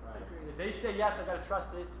 Right? If they say yes, I got to trust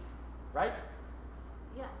it. Right?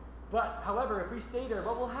 Yes. But, however, if we stay there,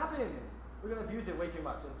 what will happen? We're going to abuse it way too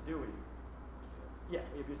much, do we? Yeah,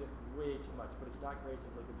 we abuse it way too much, but it's not grace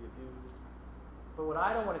until it can be abused. But what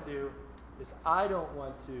I don't want to do is I don't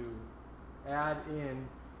want to add in,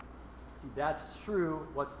 see, that's true,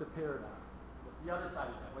 what's the paradox? What's the other side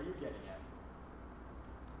of that? What are you getting at?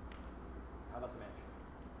 How about some action?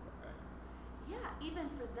 Right. Yeah, even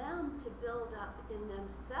for them to build up in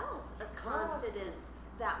themselves a confidence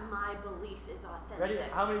that my belief is authentic.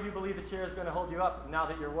 Ready? How many of you believe the chair is going to hold you up now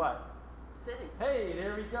that you're what? Sitting. Hey,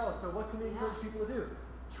 there we go. So what can we encourage people to do?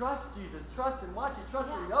 Trust Jesus. Trust him. Watch, he's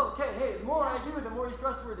trustworthy. Yeah. Okay, hey, the more I do, the more he's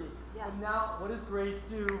trustworthy. Yeah. And now, what does grace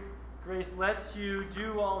do? Grace lets you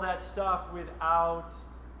do all that stuff without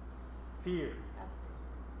fear.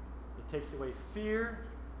 Absolutely. It takes away fear,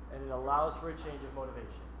 and it allows for a change of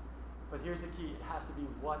motivation. But here's the key. It has to be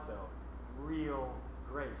what, though? Real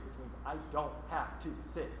grace, which means I don't have to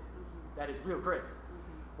sit. Mm-hmm. That is real grace.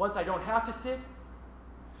 Mm-hmm. Once I don't have to sit.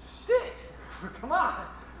 Come on.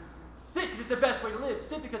 Mm-hmm. Sit because it's the best way to live.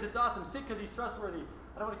 Sit because it's awesome. Sit because he's trustworthy.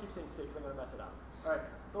 I don't want to keep saying sit because I'm going to mess it up. All right.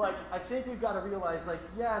 But I think we've got to realize,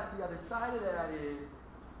 yes, the other side of that is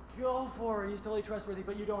go for it. He's totally trustworthy,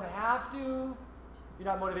 but you don't have to. You're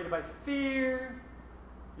not motivated by fear.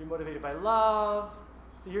 You're motivated by love.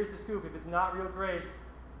 So here's the scoop. If it's not real grace,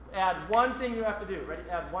 add one thing you have to do. Ready?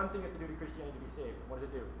 Add one thing you have to do to Christianity to be saved. What does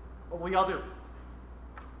it do? What we all do?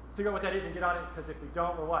 Figure out what that is and get on it, because if we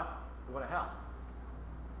don't, we're what? We're going to hell.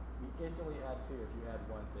 We instantly add fear if you add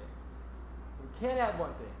one thing. We can't add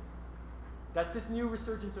one thing. That's this new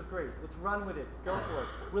resurgence of grace. Let's run with it. Go for it.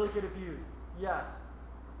 Will it get abused? Yes.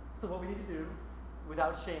 So what we need to do,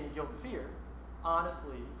 without shame and guilt and fear,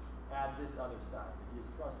 honestly add this other side. That he is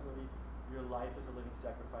trustworthy. Your life is a living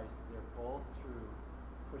sacrifice. They're both true.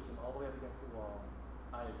 Push them all the way up against the wall.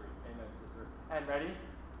 I agree. Amen, sister. And ready?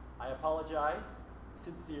 I apologize.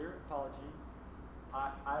 Sincere apology.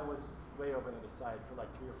 I was way over on the other side for 3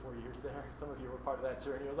 or 4 years there. Some of you were part of that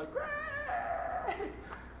journey. I was like, great!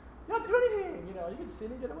 You don't have to do anything. You know, you can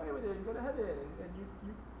sin and get away with it and go to heaven. And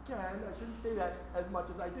you can. I shouldn't say that as much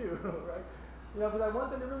as I do, right? You know, but I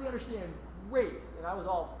want them to really understand grace. And I was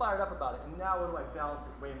all fired up about it. And now what do I balance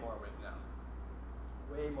it way more with now?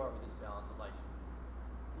 Way more with this balance of like,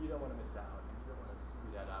 you don't want to miss out, and you don't want to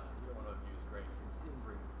screw that up, and you don't want to abuse grace. And sin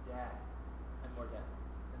brings death, and more death,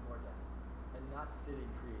 and more death. And not sitting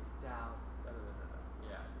creates doubt. Da, da, da, da, da.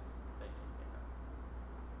 Yeah. Thank you.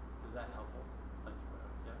 Is that helpful? Like,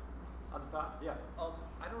 yeah. Other thoughts? Yeah.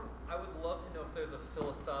 I would love to know if there's a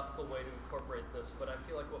philosophical way to incorporate this, but I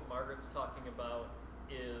feel like what Margaret's talking about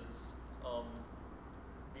is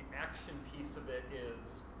the action piece of it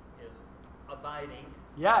is abiding.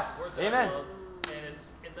 Yes. Word Amen. that I love,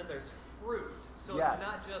 and then there's fruit. So Yes. it's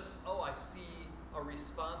not just I see a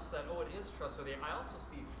response that it is trustworthy. I also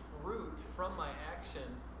see fruit from my action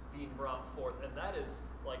being brought forth, and that is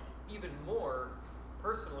like even more.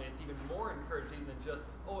 Personally, it's even more encouraging than just,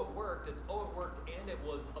 it worked. It's, it worked and it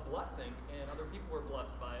was a blessing and other people were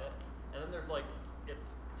blessed by it. And then there's like,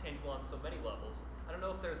 it's tangible on so many levels. I don't know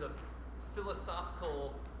if there's a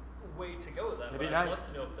philosophical way to go with that, but I'd love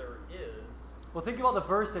to know if there is. Well, think about the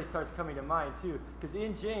verse that starts coming to mind, too. Because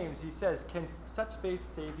in James, he says, can such faith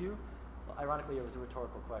save you? Well, ironically, it was a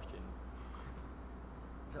rhetorical question.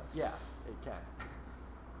 So, yeah, it can.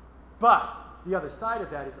 But the other side of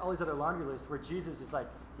that is all these other laundry lists where Jesus is like,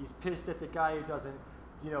 he's pissed at the guy who doesn't,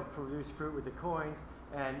 produce fruit with the coins.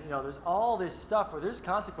 And, there's all this stuff where there's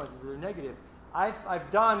consequences that are negative.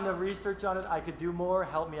 I've done the research on it. I could do more.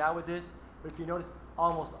 Help me out with this. But if you notice,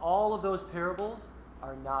 almost all of those parables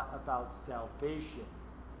are not about salvation.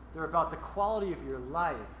 They're about the quality of your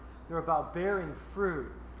life. They're about bearing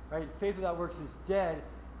fruit. Right? Faith without works is dead.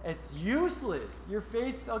 It's useless. Your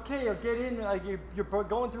faith, okay, you'll get in, like you're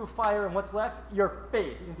going through a fire, and what's left? Your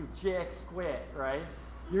faith. You can do jack squat, right?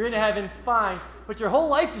 You're in heaven, fine, but your whole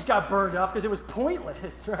life just got burned up because it was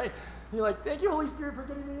pointless, right? You're like, thank you, Holy Spirit, for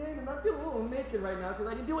getting me in, and I feel a little naked right now because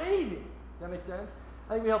I didn't do anything. Does that make sense?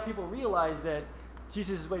 I think we help people realize that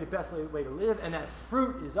Jesus is the best way to live, and that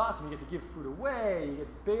fruit is awesome. You get to give fruit away, you get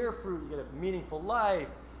to bear fruit, you get a meaningful life.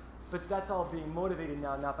 But that's all being motivated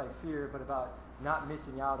now, not by fear, but about not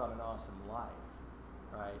missing out on an awesome life,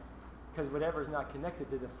 right? Because whatever is not connected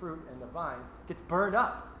to the fruit and the vine gets burned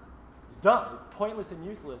up. It's done. It's pointless and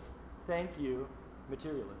useless. Thank you,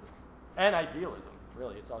 materialism. And idealism,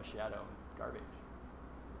 really. It's all shadow and garbage.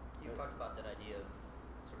 You talked about that idea of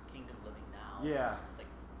sort of kingdom living now. Yeah. Like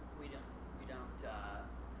we don't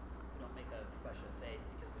make a profession of faith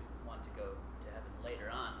because we want to go to heaven later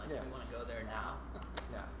on. Like we want to go there now.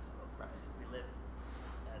 Yeah. So right. We live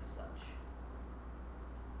as such.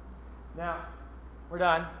 Now, we're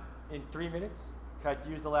done in 3 minutes. I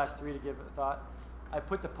use the last 3 to give a thought. I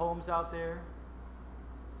put the poems out there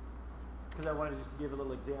because I wanted just to give a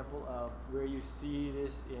little example of where you see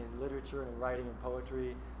this in literature and writing and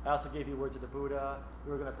poetry. I also gave you words of the Buddha.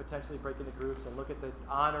 We were going to potentially break into groups and look at the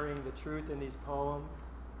honoring the truth in these poems.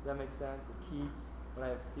 Does that make sense? And Keats, when I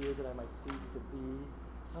have fears that I might cease to be.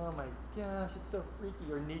 Oh my gosh, it's so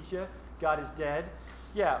freaky. Or Nietzsche, God is dead.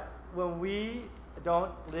 Yeah, when we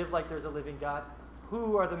don't live like there's a living God,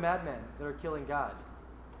 who are the madmen that are killing God?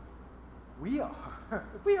 We are.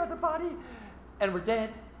 If we are the body and we're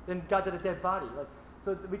dead, then God did a dead body.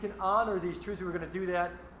 So that we can honor these truths. We were going to do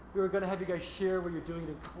that. We were going to have you guys share what you're doing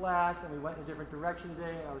in class, and we went in a different direction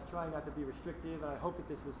today, and I was trying not to be restrictive, and I hope that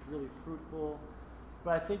this was really fruitful.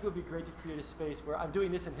 But I think it would be great to create a space where I'm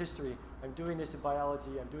doing this in history, I'm doing this in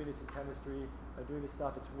biology, I'm doing this in chemistry, I'm doing this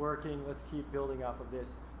stuff, it's working, let's keep building off of this.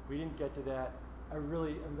 We didn't get to that. I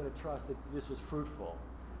really am going to trust that this was fruitful.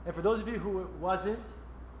 And for those of you who it wasn't,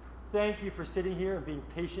 thank you for sitting here and being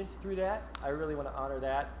patient through that. I really want to honor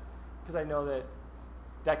that, because I know that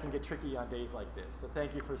that can get tricky on days like this. So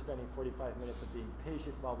thank you for spending 45 minutes of being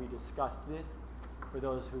patient while we discussed this, for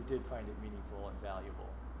those who did find it meaningful and valuable.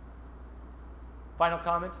 Final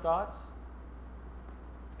comments, thoughts?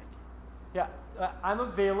 Thank you. Yeah, I'm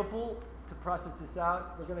available to process this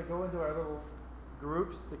out. We're going to go into our little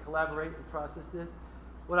groups to collaborate and process this.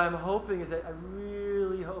 What I'm hoping is that I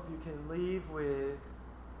really hope you can leave with,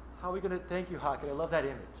 how are we going to, thank you, Hackett, I love that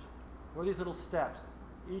image. What are these little steps?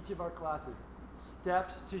 Each of our classes,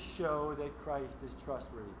 steps to show that Christ is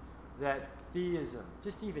trustworthy, that theism,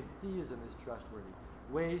 just even theism is trustworthy,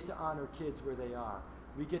 ways to honor kids where they are.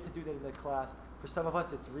 We get to do that in the class. For some of us,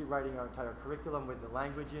 it's rewriting our entire curriculum with the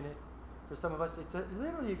language in it. For some of us,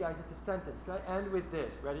 literally, you guys, it's a sentence. Can I end with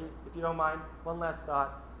this? Ready? If you don't mind, one last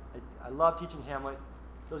thought. I love teaching Hamlet.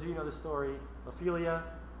 Those of you who know the story, Ophelia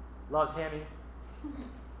loves Hammy.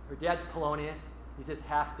 Her dad's Polonius. He's his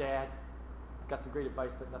half-dad. Got some great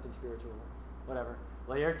advice, but nothing spiritual. Whatever.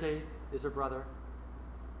 Laertes is her brother.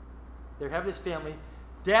 They have this family.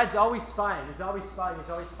 Dad's always spying. He's always spying.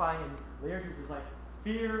 And Laertes is like,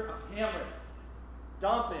 fear of Hamlet.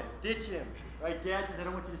 Dump him. Ditch him. Right? Dad says, I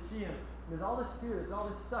don't want you to see him. And there's all this fear. There's all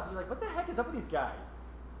this stuff. You're like, what the heck is up with these guys?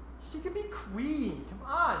 She could be queen. Come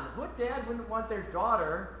on. What dad wouldn't want their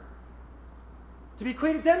daughter to be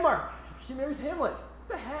queen of Denmark if she marries Hamlet? What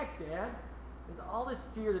the heck, Dad? There's all this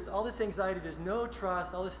fear. There's all this anxiety. There's no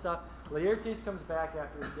trust. All this stuff. Laertes comes back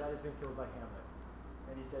after his dad has been killed by Hamlet.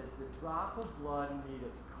 And he says, the drop of blood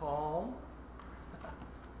needeth calm.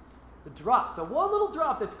 The one little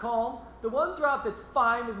drop that's calm, the one drop that's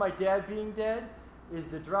fine with my dad being dead, is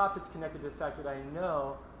the drop that's connected to the fact that I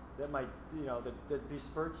know that that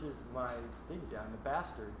besmirches my dignity. I'm a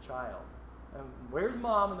bastard child. And where's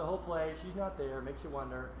mom in the whole play? She's not there. Makes you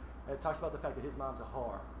wonder. And it talks about the fact that his mom's a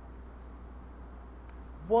whore.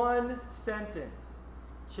 One sentence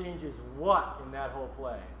changes what in that whole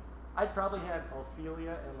play? I'd probably have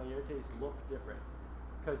Ophelia and Laertes look different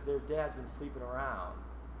because their dad's been sleeping around.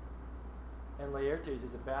 And Laertes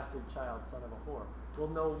is a bastard child, son of a whore. Well,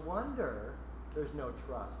 no wonder there's no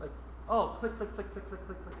trust. Like, oh, click, and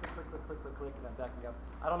I'm backing up.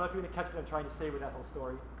 I don't know if you're going to catch what I'm trying to say with that whole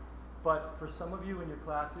story, but for some of you in your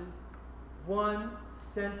classes, one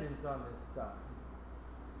sentence on this stuff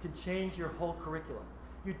can change your whole curriculum.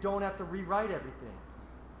 You don't have to rewrite everything.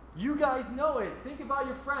 You guys know it. Think about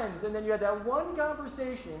your friends, and then you had that one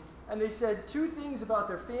conversation, and they said two things about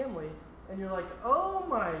their family, and you're like, oh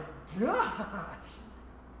my gosh.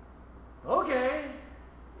 Okay.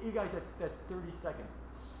 You guys, that's 30 seconds.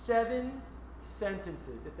 7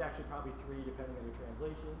 sentences. It's actually probably 3 depending on your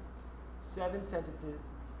translation. 7 sentences.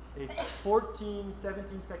 A 14,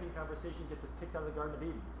 17-second conversation gets us kicked out of the Garden of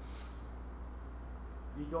Eden.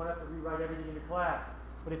 You don't have to rewrite everything in your class.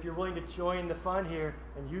 But if you're willing to join the fun here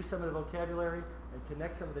and use some of the vocabulary and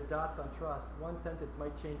connect some of the dots on trust, one sentence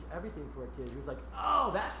might change everything for a kid who's like,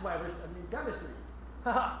 oh, that's why I'm in chemistry.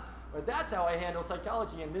 Or that's how I handle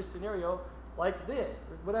psychology in this scenario, like this,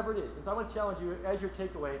 or whatever it is. And so I want to challenge you as your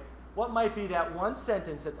takeaway, what might be that one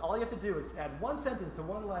sentence that's all you have to do is add one sentence to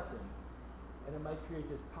one lesson, and it might create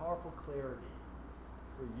this powerful clarity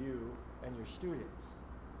for you and your students.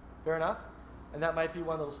 Fair enough? And that might be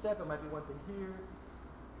one little step. It might be one thing here.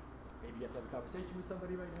 Maybe you have to have a conversation with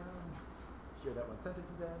somebody right now and share that one sentence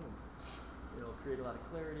with them, and it'll create a lot of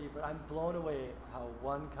clarity. But I'm blown away how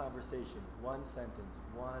one conversation, one sentence,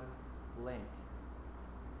 one link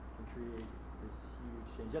can create this huge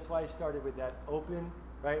change. That's why I started with that open,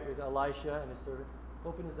 right, with Elisha and his servant.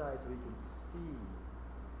 Open his eyes so he can see.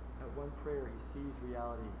 That one prayer, he sees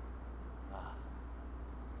reality.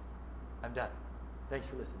 I'm done. Thanks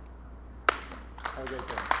for listening. Have a great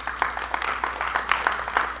day.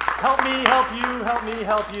 Help me, help you, help me,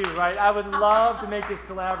 help you, right? I would love to make this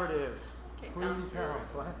collaborative. Okay, Please help.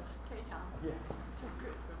 What? Okay, Tom. Yeah.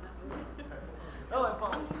 Oh, I'm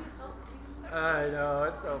fun. I know,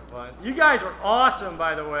 it's so fun. You guys were awesome,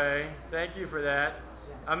 by the way. Thank you for that.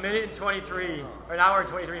 1 minute and 23, or an hour and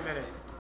 23 minutes.